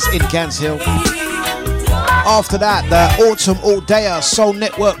Faces in Gants Hill. After that, the Autumn All Dayer Soul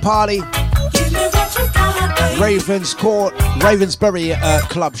Network Party, Ravensbury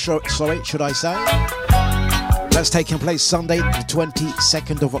Club, should I say? That's taking place Sunday, the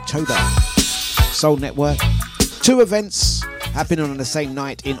 22nd of October. Soul Network. 2 events happening on the same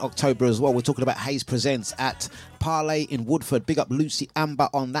night in October as well. We're talking about Hayes Presents at Parlay in Woodford. Big up Lucy Amber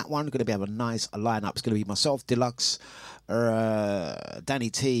on that one. We're going to have a nice lineup. It's going to be myself, Dlux,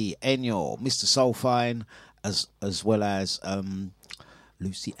 Danny T, Enyo, Mr. Soulfine, as well as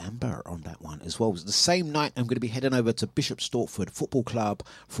Lucy Amber on that one as well. The same night, I'm going to be heading over to Bishop Stortford Football Club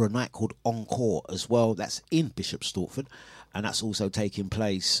for a night called Encore as well. That's in Bishop Stortford, and that's also taking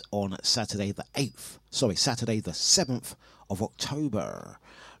place on Saturday the 7th of October.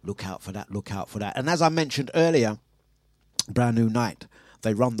 Look out for that, look out for that. And as I mentioned earlier, brand new night,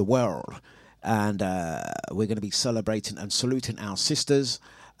 they run the world. and we're going to be celebrating and saluting our sisters.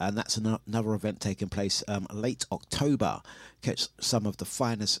 And that's another event taking place late October. Catch some of the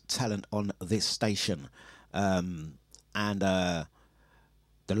finest talent on this station. And the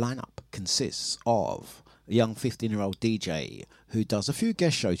lineup consists of a young 15-year-old DJ who does a few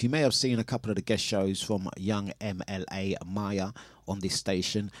guest shows. You may have seen a couple of the guest shows from young MLA Maya on this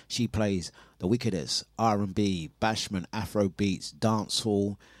station. She plays the wickedest R&B, bashment, Afro beats,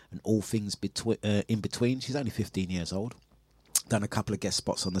 dancehall, and all things in between. She's only 15 years old. Done a couple of guest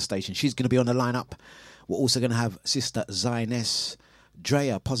spots on the station. She's going to be on the lineup. We're also going to have Sister Zioness,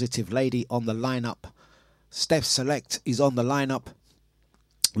 Drea, Positive Lady, on the lineup. Steph Select is on the lineup.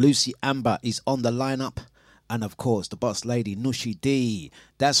 Lucy Amber is on the lineup. And of course, the boss lady, Nushi D.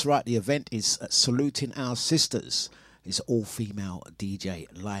 That's right, the event is Saluting Our Sisters. It's an all-female DJ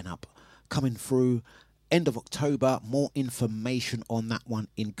lineup coming through end of October. More information on that one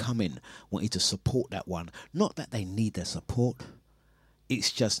incoming. Want you to support that one. Not that they need their support. It's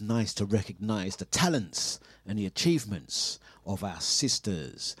just nice to recognise the talents and the achievements of our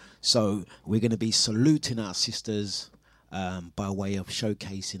sisters. So we're going to be saluting our sisters by way of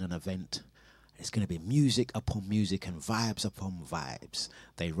showcasing an event. It's going to be music upon music and vibes upon vibes.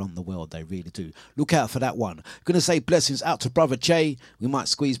 They run the world, they really do. Look out for that one. Going to say blessings out to Brother Jay. We might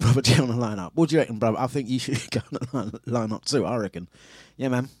squeeze Brother Jay on the lineup. What do you reckon, brother? I think you should go on the lineup too, I reckon. Yeah,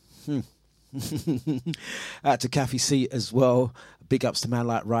 man. Out to Kathy C as well. Big ups to Man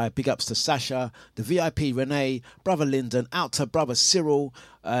Like Rye. Big ups to Sasha, the VIP Renee, Brother Lyndon, out to Brother Cyril,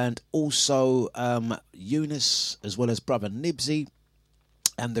 and also Eunice, as well as Brother Nibsy,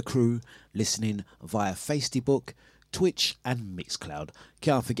 and the crew listening via Facebook, Twitch, and Mixcloud.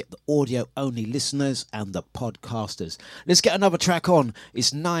 Can't forget the audio-only listeners and the podcasters. Let's get another track on.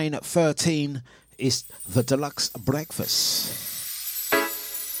 It's 9:13. It's the Dlux Breakfast.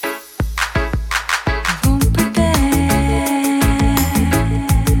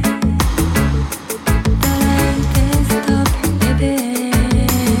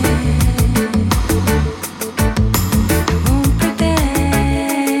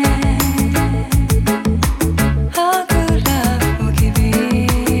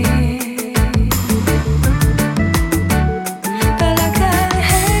 But I can't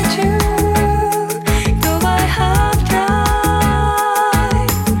hate you, though I have tried.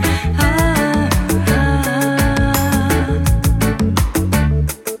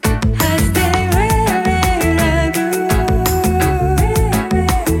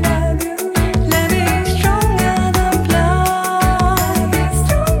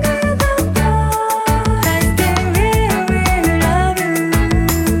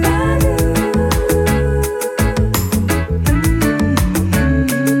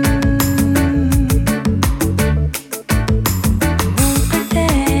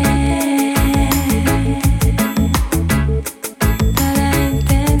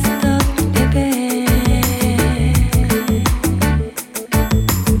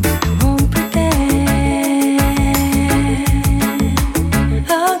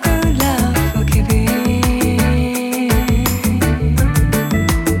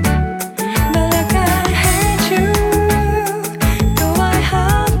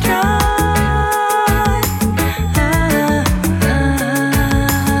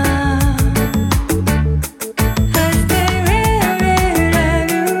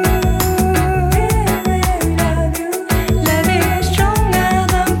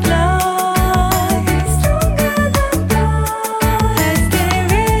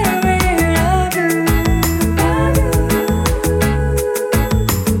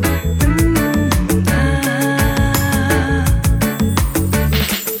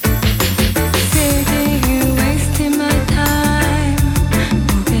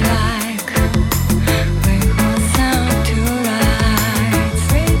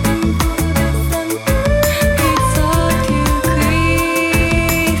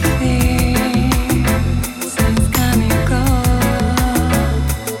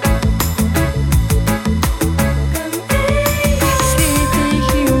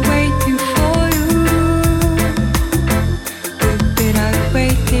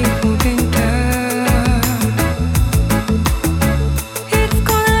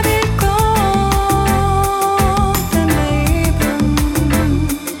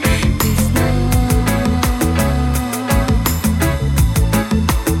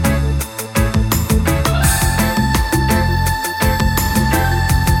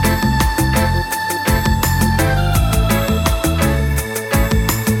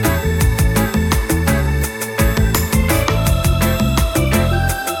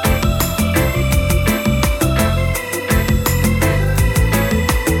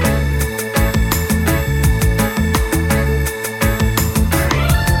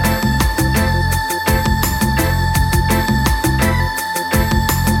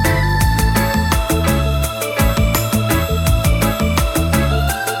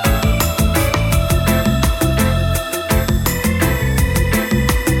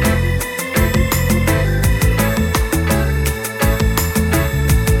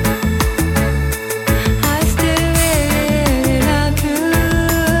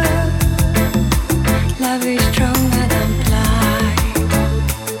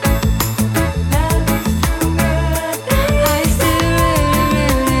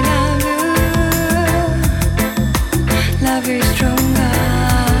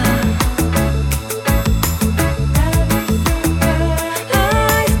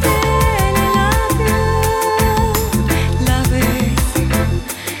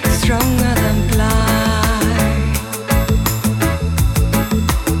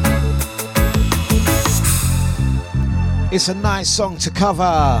 this a nice song to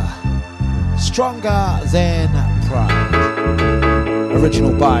cover. Stronger Than Pride.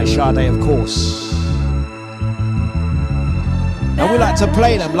 Original by Sade, of course. And we like to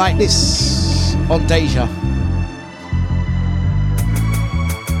play them like this on Deja.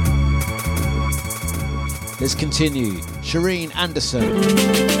 Let's continue. Shireen Anderson.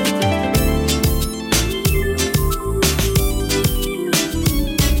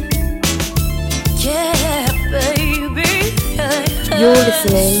 You're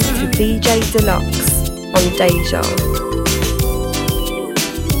listening to DJ Dlux on Deja.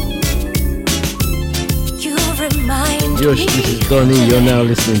 Yosh, this is Donnie. You're now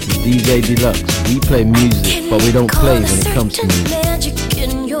listening to DJ Dlux. We play music, but we don't play when it comes to music. Magic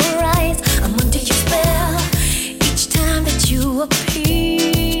in your eyes, I'm under your spell. Each time that you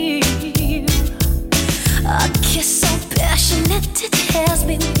appear, a kiss so passionate it has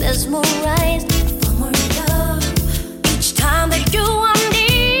me mesmerized. For more love, each time that you are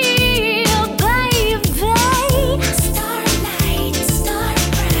near, baby. Starlight, star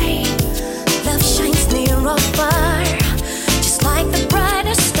bright, love shines near or far, just like the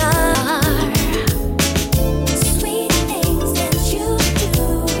brightest star. Sweet things that you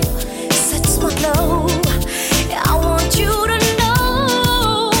do sets my glow. I want you to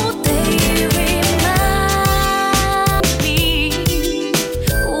know they remind me.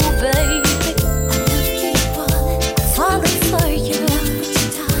 Oh baby, I keep falling for you.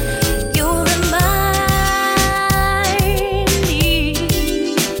 You remind me.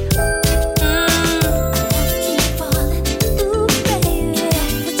 Keep falling, ooh baby,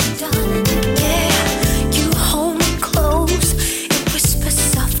 yeah. You hold me close and whisper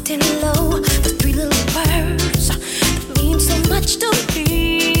soft and low the three little words that mean so much to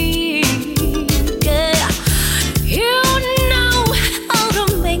me. Yeah, you know how to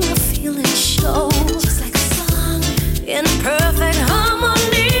make the feeling show, just like a song in perfect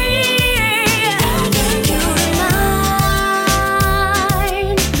harmony. You remind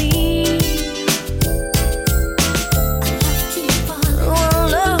me. I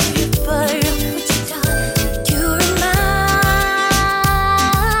love you, babe. You remind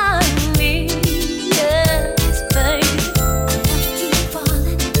me, yes, babe.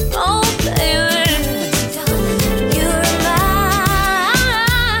 Oh, baby, you remind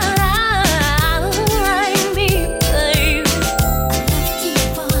me, babe.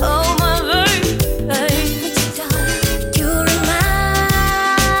 Oh, my baby, you remind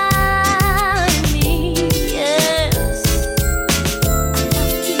me, yes.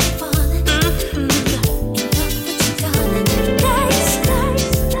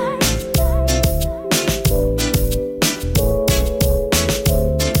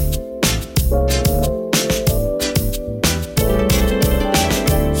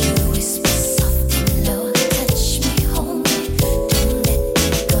 You whisper soft and low, touch me, hold me, don't let me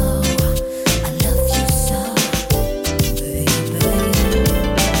go. I love you so, baby.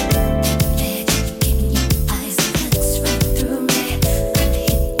 Magic in your eyes cuts right through me. I'm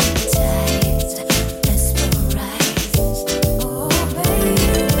hypnotized, mesmerized. Oh baby,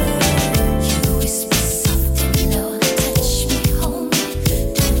 you whisper soft and low, touch me, hold me,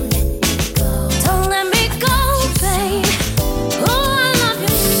 don't let me go. Don't let me go, babe. Oh, I love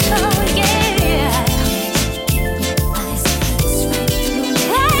you so, yeah. Magic in your eyes cuts right through me.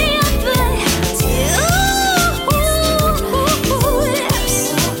 Hey, baby, ooh, yes,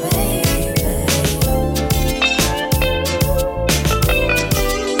 so baby.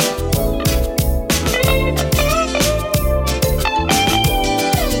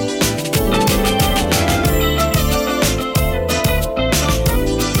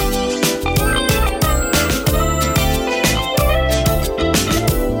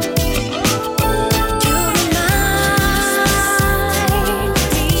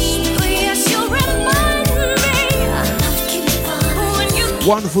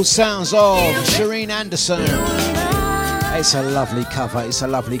 Wonderful sounds of Shireen Anderson. It's a lovely cover. It's a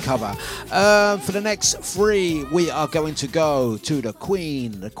lovely cover. For the next three, we are going to go to the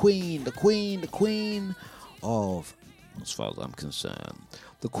Queen of, as far as I'm concerned,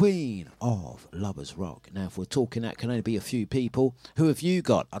 the Queen of Lovers Rock. Now, if we're talking that can only be a few people, who have you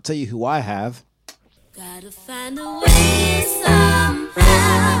got? I'll tell you who I have. Gotta find a way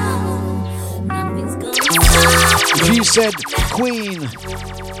somehow. Nothing's gonna stop If you said Queen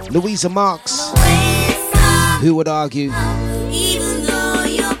Louisa Marks, way somehow. who would argue? Even though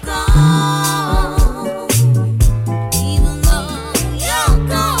you're gone, even though you're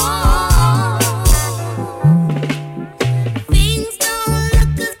gone, things don't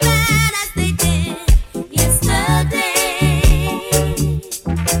look as bad as they did yesterday.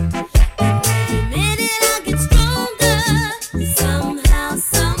 Every minute I get stronger.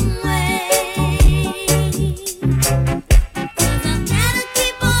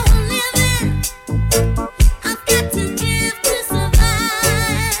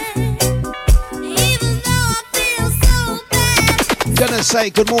 Gonna say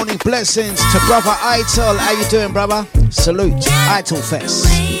good morning blessings to brother Itel. How you doing, brother? Salute. Itel Fest.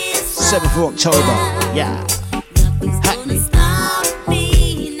 7th of October. Yeah. Hackney.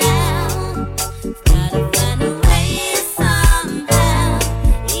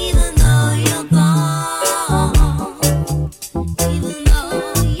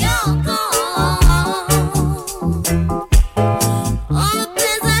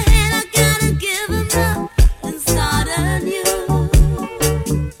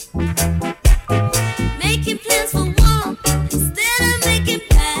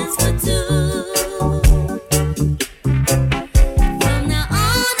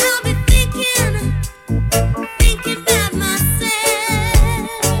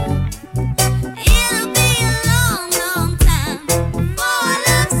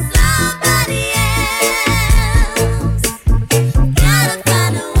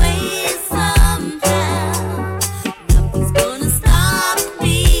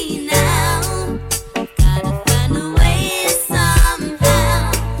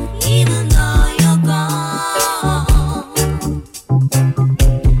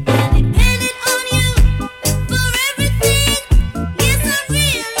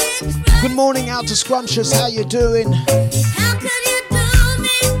 Scrumptious, how you doing? How could you do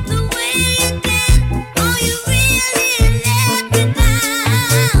me the way you did? Oh, you really let me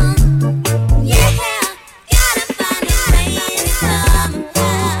down. Yeah, gotta find a way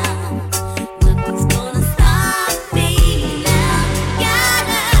somehow. Nothing's gonna stop me now.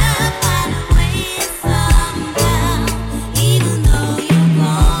 Gotta find a way somehow. Even though you're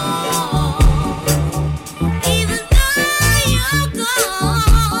gone, even though you're gone,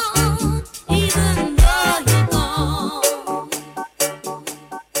 even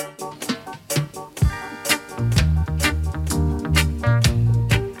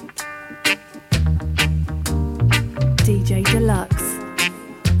DJ Dlux.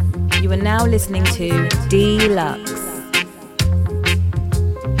 You are now listening to Dlux.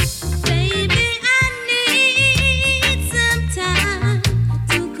 Baby, I need some time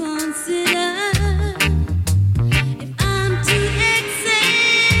to consider if I'm to accept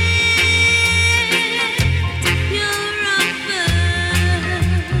your offer.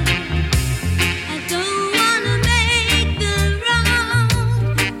 I don't wanna make the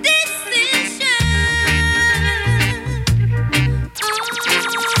wrong decision. Oh, I'm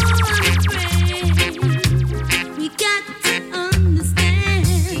afraid we got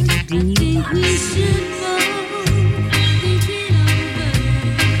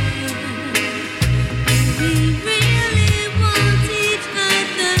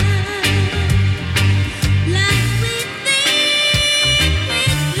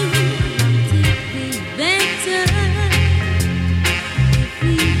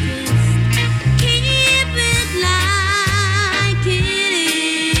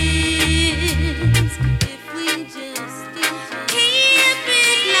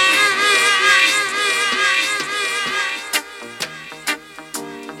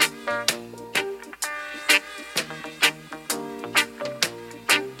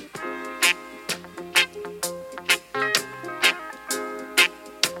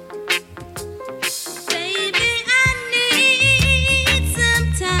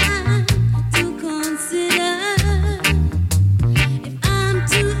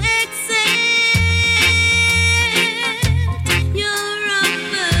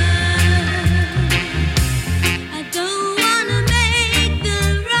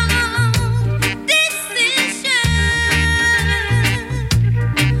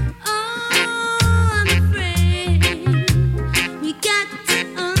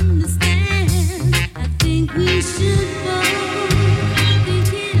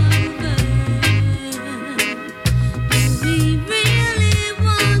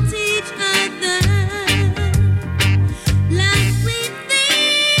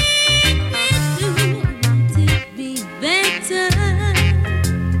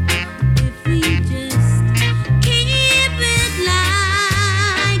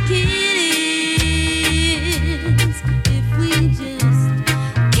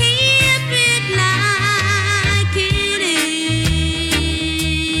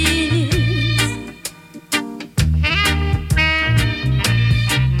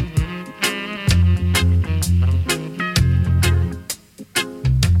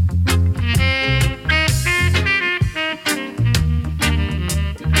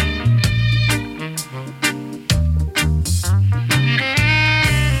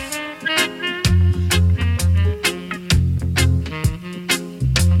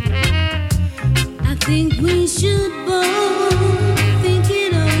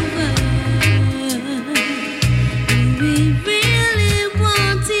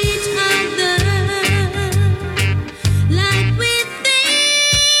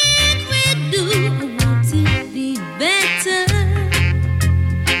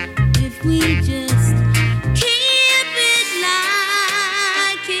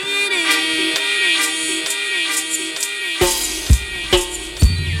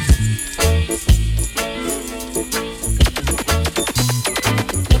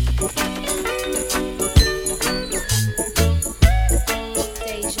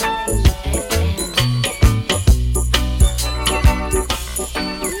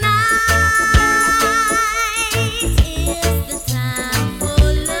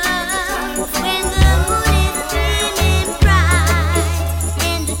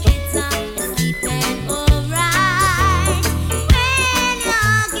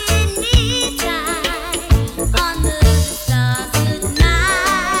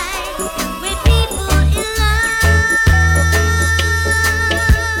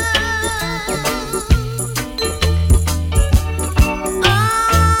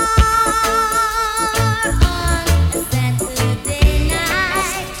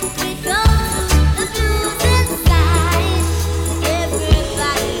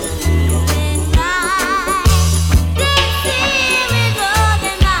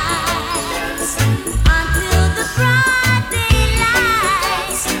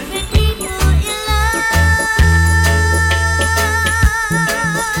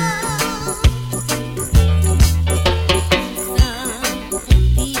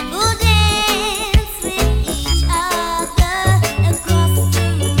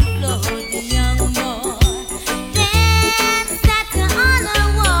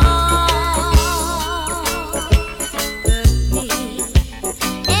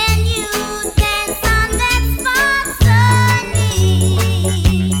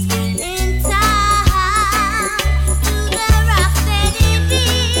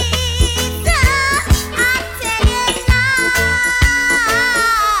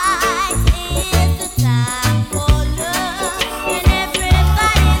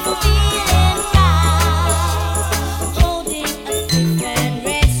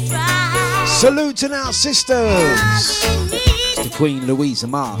Saluting our sisters. To Queen Louisa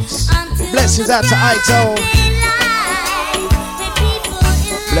Mars. Blessings out to Ito.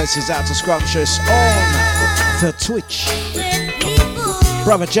 Blessings out to Scrumptious on the Twitch.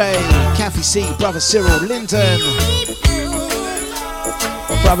 Brother Jay, Kathy C, Brother Cyril, Linton,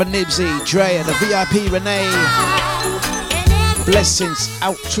 Brother Nibsy, Dre and the VIP Renee. Blessings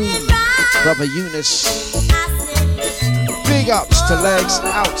out to Brother Eunice. Big ups to Legs,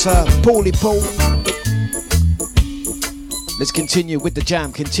 out to Paulie Paul. Let's continue with the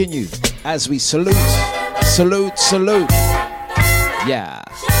jam, continue as we salute. Yeah.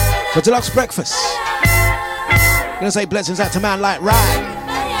 For Dlux Breakfast. Gonna say blessings out to man like Rag.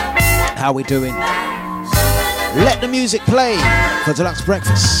 How we doing? Let the music play for Dlux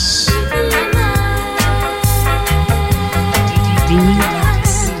Breakfast.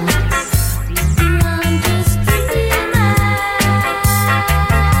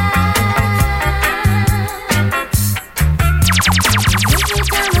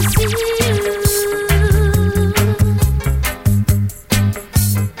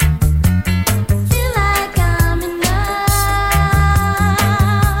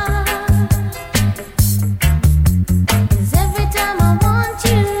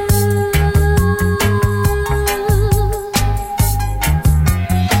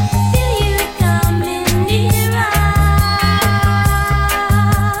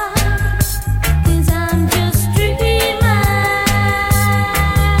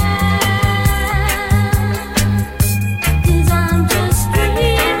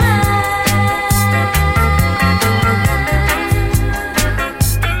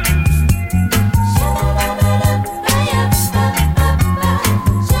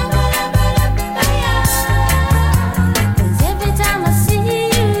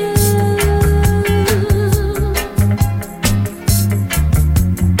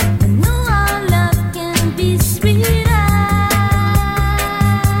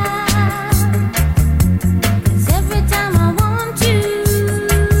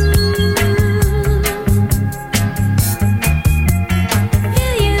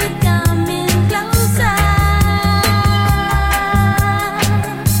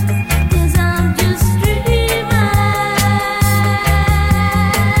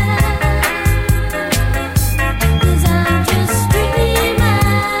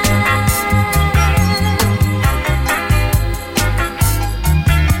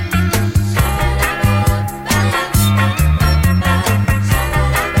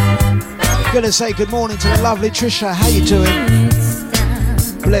 Gonna say good morning to the lovely Trisha. How you doing?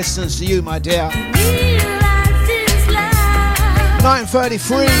 Blessings to you, my dear.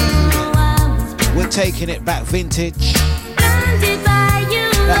 9:33. We're taking it back vintage.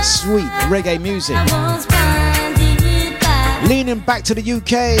 That sweet reggae music. Leaning back to the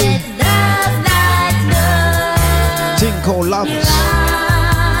UK. Thing called Lovers.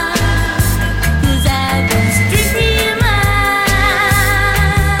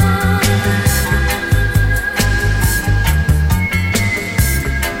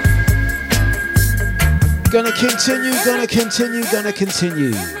 Gonna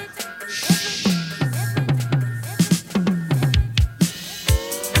continue.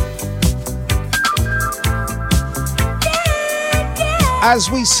 As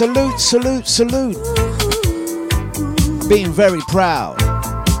we salute. Being very proud.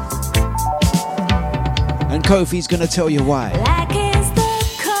 And Kofi's gonna tell you why.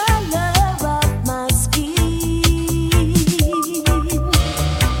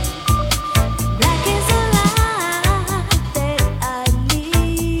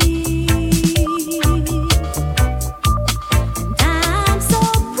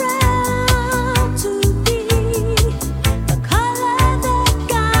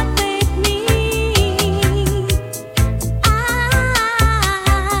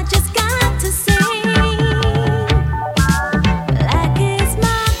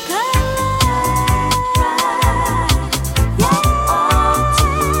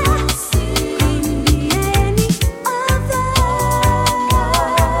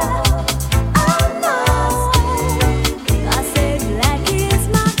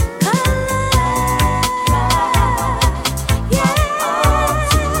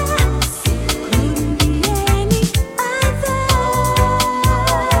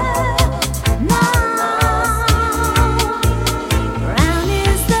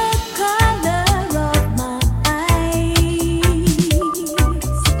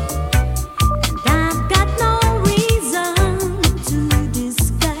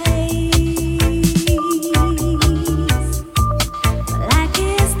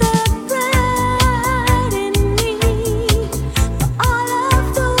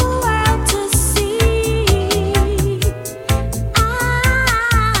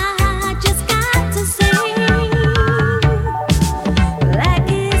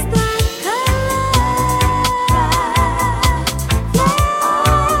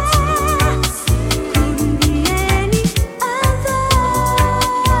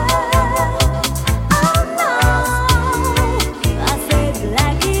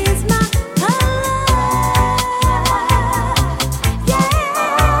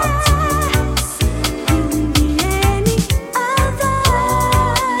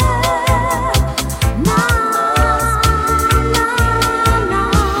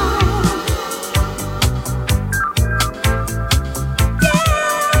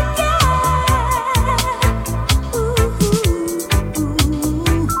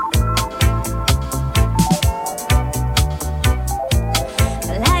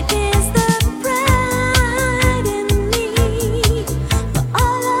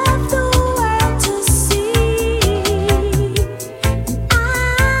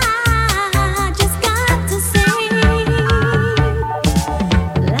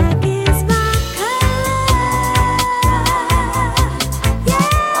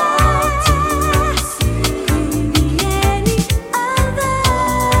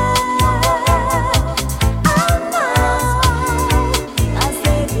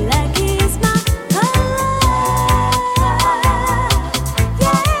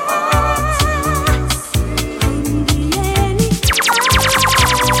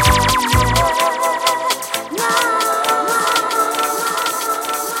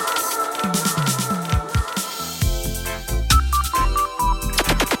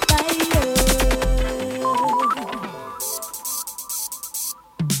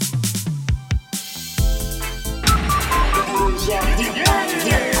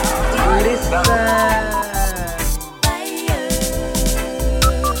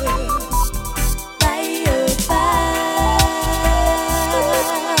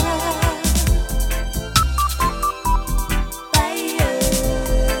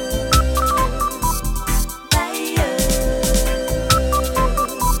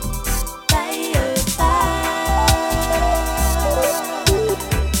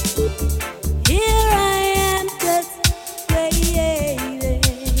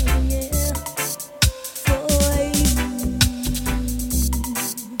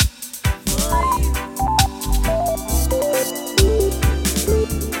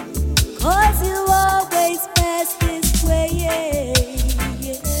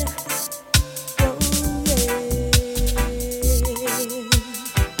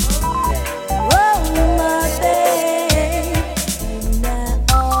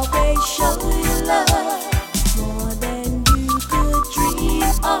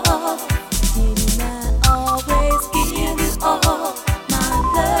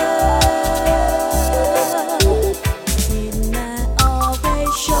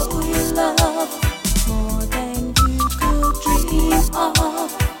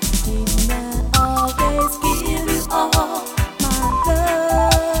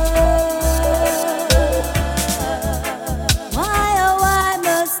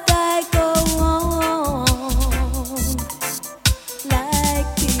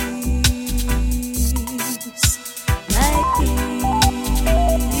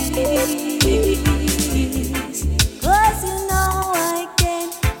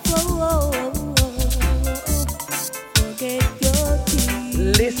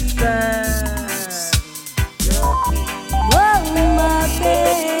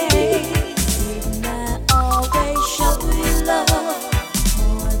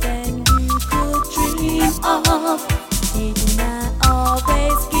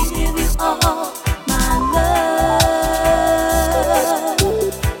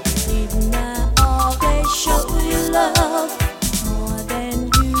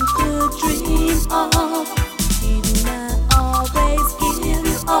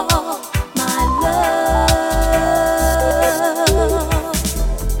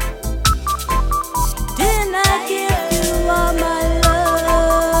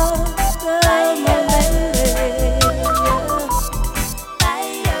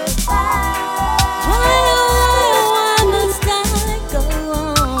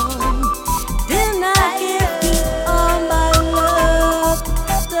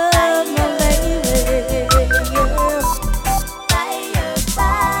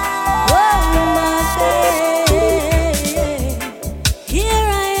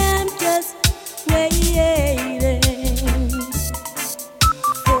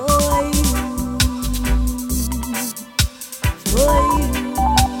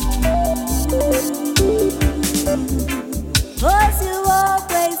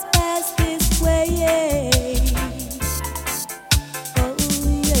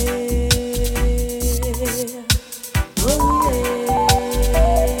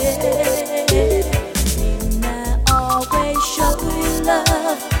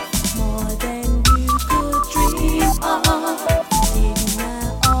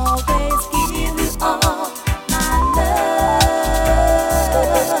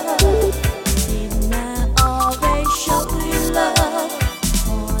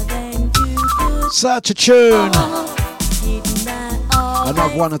 Such a tune.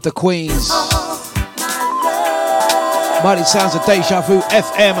 Another one of the Queens. Mighty sounds of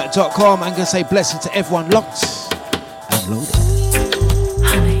dejavufm.com. I'm going to say blessing to everyone locked and loaded.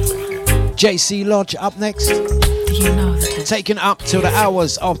 JC Lodge up next. Taking up till the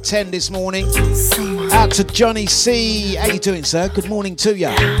hours of 10 this morning. Out to Johnny C. How you doing, sir? Good morning to you.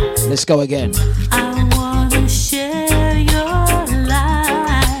 Let's go again. I wanna share your life.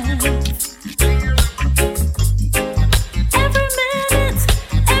 Every minute,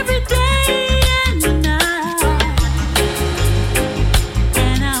 every day and night.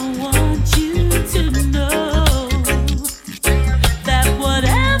 And I want you to know that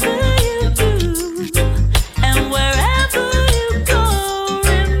whatever you do and wherever you go,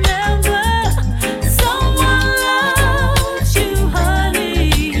 remember someone loves you,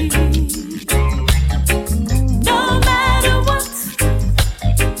 honey. No matter what,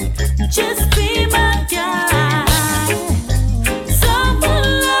 just be my guide. Someone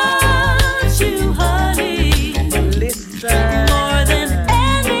loves you, honey. More than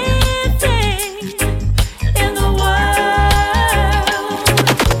anything in the world.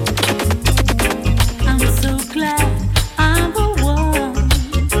 I'm so glad I'm the one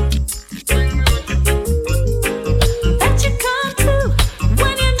that you come to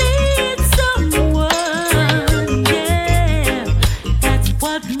when you need someone. Yeah, that's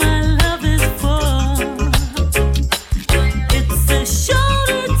what my love is for. It's a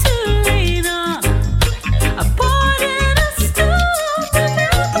shoulder to lean on, a board in a storm.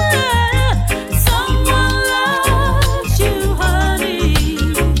 Remember, someone loves you, honey.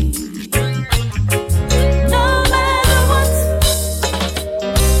 No matter what,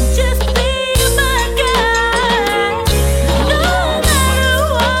 just be my guide. No matter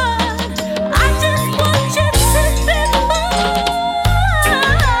what, I just want you to be mine.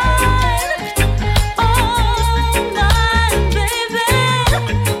 All night, baby,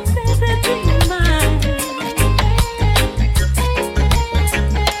 baby, be mine.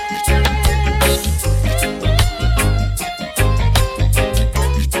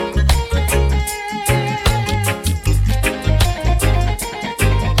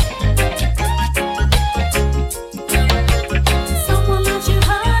 Someone loves you,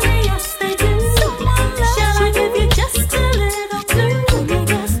 honey, yes they do. Shall I give you just a little clue?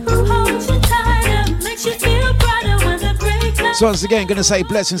 Who holds you tighter, makes you feel brighter when the break comes. So once again, going to say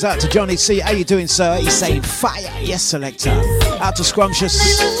blessings out to Johnny C. How you doing, sir? He's saying fire. Yes, selector. Out to Scrumptious.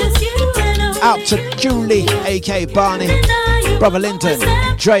 Just you and a Out to Julie, a.k.a. Barney. Brother Linton.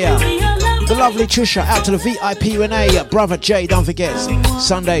 Drea. The lovely Trisha. Out to the VIP Renee. Brother Jay, don't forget.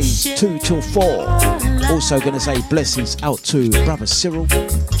 Sundays 2 till 4. Also going to say blessings out to Brother Cyril.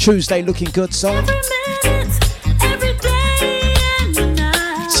 Tuesday looking good, sir. every day and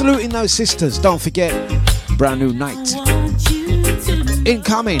night. Saluting those sisters. Don't forget. Brand new night. Want you to know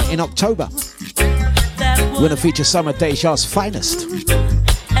Incoming in October. that We're going to feature some of Deja's finest.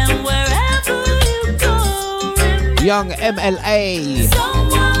 and wherever you go, remember Young MLA.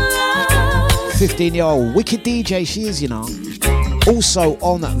 someone loves 15-year-old wicked DJ she is, you know. Also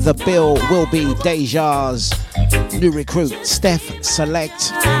on the bill will be Deja's new recruit, Steph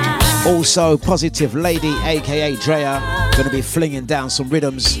Select. Also Positive Lady, aka Drea, gonna be flinging down some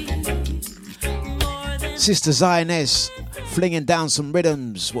rhythms. Sister Zioness flinging down some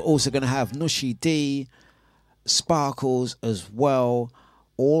rhythms. We're also gonna have Nushi D, Sparkles as well.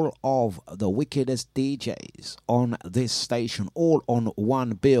 All of the wickedest DJs on this station, all on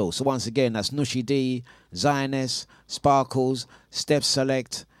one bill. So once again, that's Nushi D, Zioness, Sparkles, Steph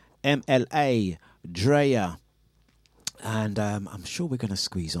Select, MLA, Drea, and I'm sure we're going to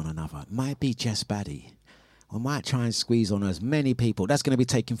squeeze on another. Might be Jess Baddy. We might try and squeeze on as many people. That's going to be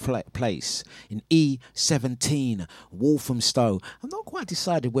taking place in E17, Walthamstow. I'm not quite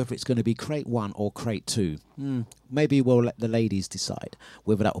decided whether it's going to be Crate 1 or Crate 2. Maybe we'll let the ladies decide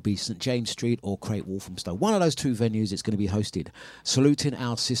whether that will be St James Street or Crate Walthamstow. One of those two venues it's going to be hosted. Saluting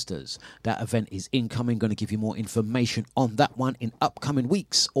our sisters. That event is incoming. Going to give you more information on that one in upcoming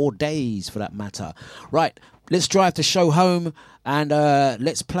weeks or days for that matter. Right, let's drive the show home and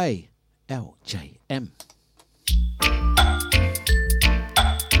let's play LJM.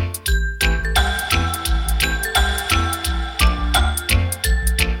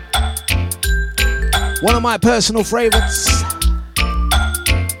 One of my personal favourites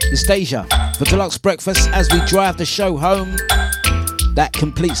is Deja for Dlux Breakfast as we drive the show home. That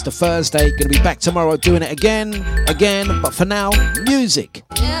completes the Thursday. Gonna be back tomorrow doing it again. But for now, music.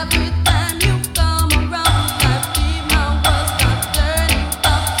 every time you come around. I feel my world start turning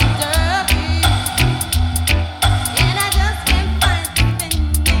up to dirty, and I just can't find the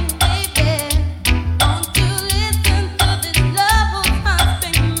feeling, baby.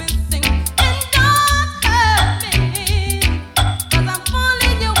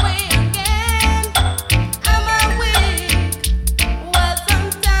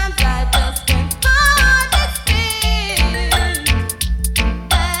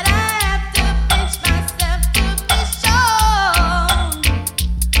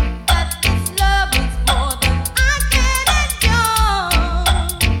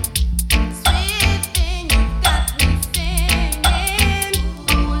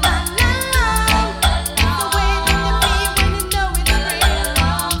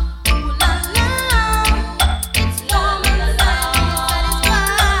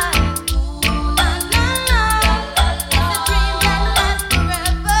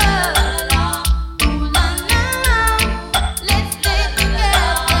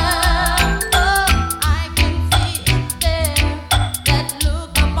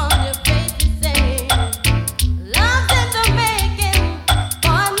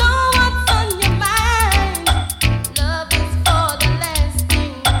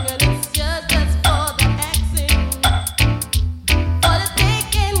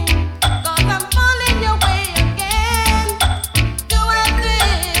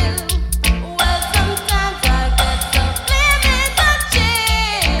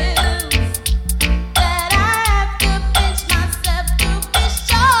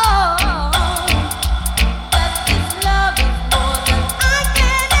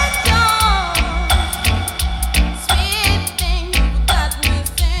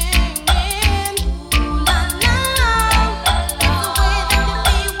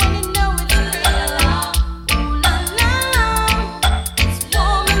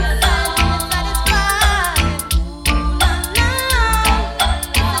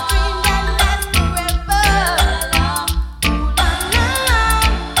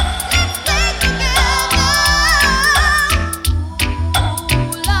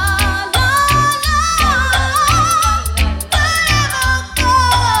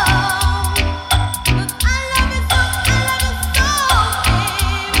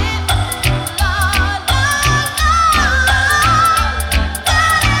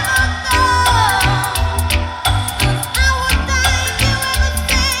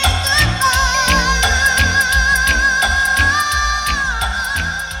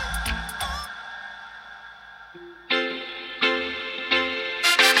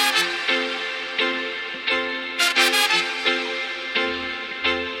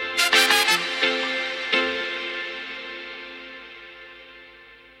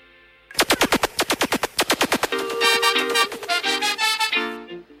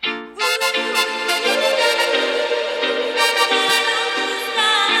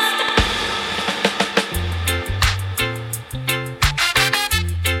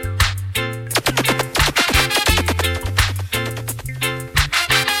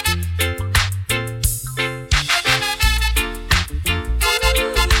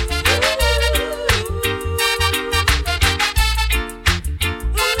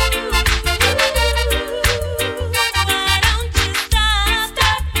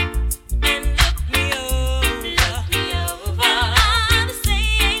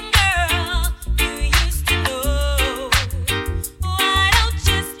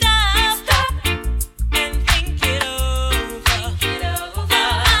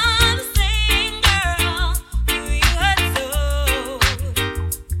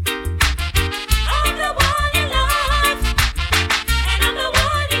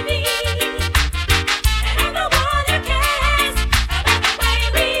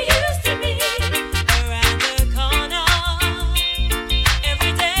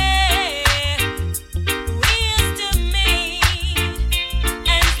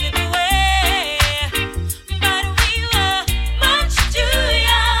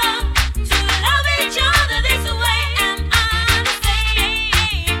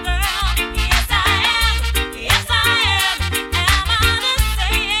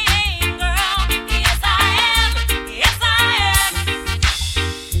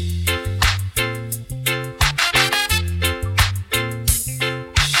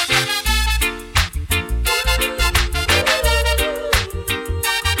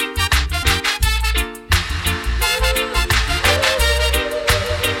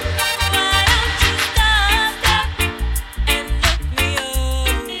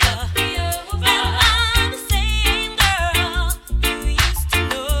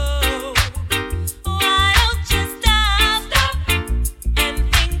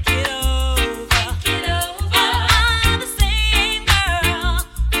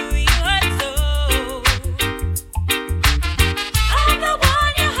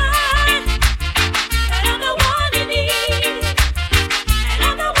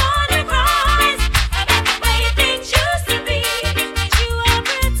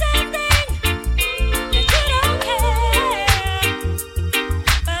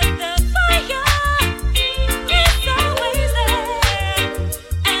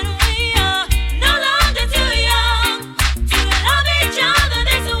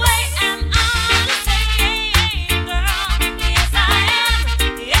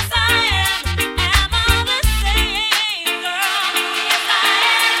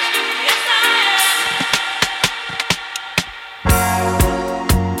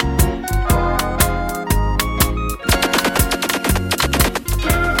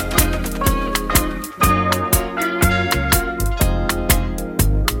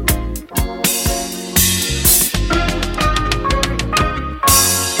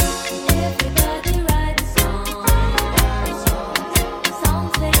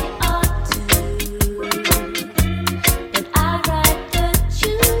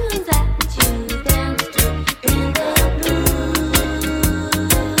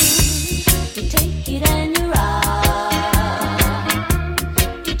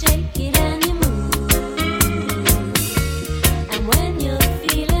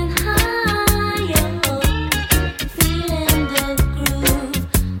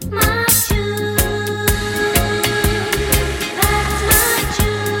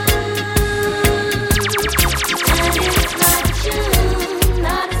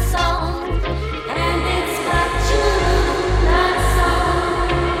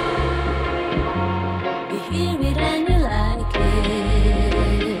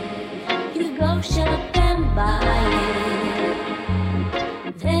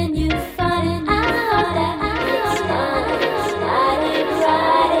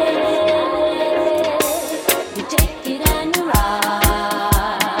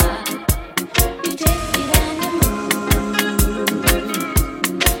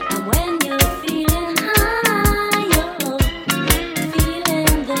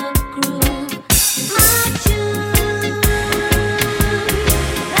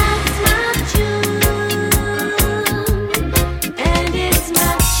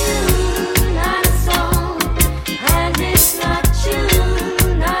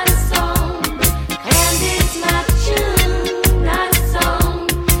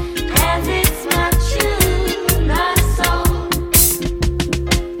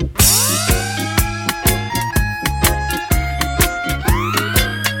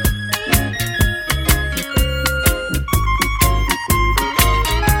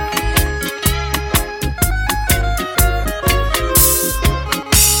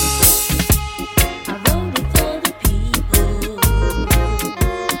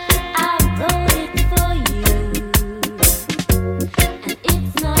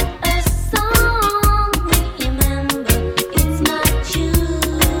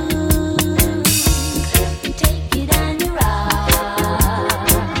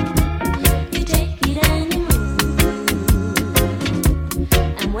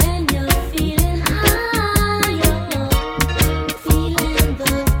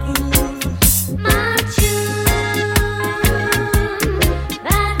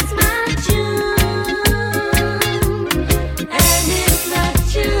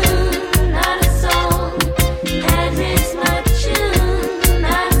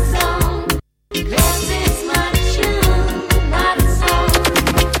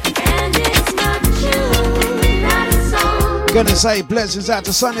 say blessings out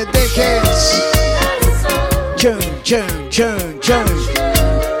to Sunny Dickens. Tune.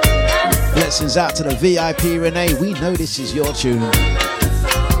 Blessings out to the VIP Renee. We know this is your tune.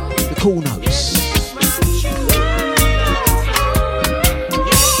 The cool notes.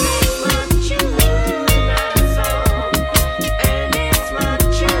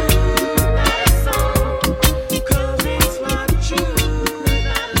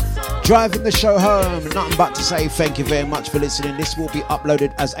 Driving the show home, nothing but to say thank you very much for listening. This will be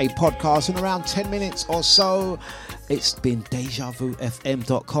uploaded as a podcast in around 10 minutes or so. It's been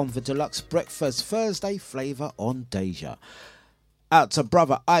dejavufm.com for Deluxe Breakfast Thursday flavour on Deja. Out to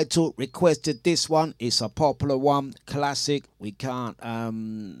brother I Talk requested this one. It's a popular one, classic. We can't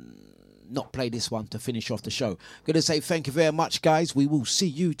not play this one to finish off the show. Gonna say thank you very much, guys. We will see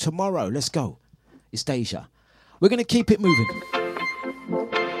you tomorrow. Let's go. It's Deja. We're gonna keep it moving.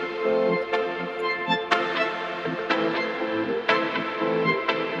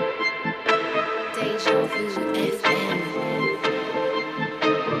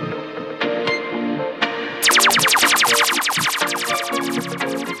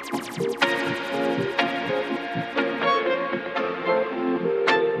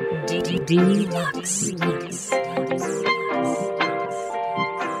 Dlux.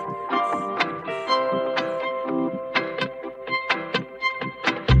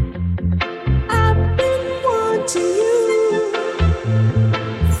 I've been wanting you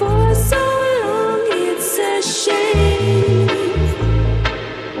for so long, it's a shame.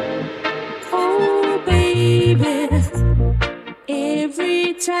 Oh, baby,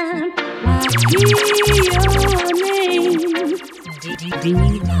 every time I hear your name,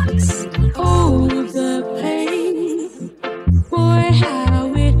 Dlux. Oh, the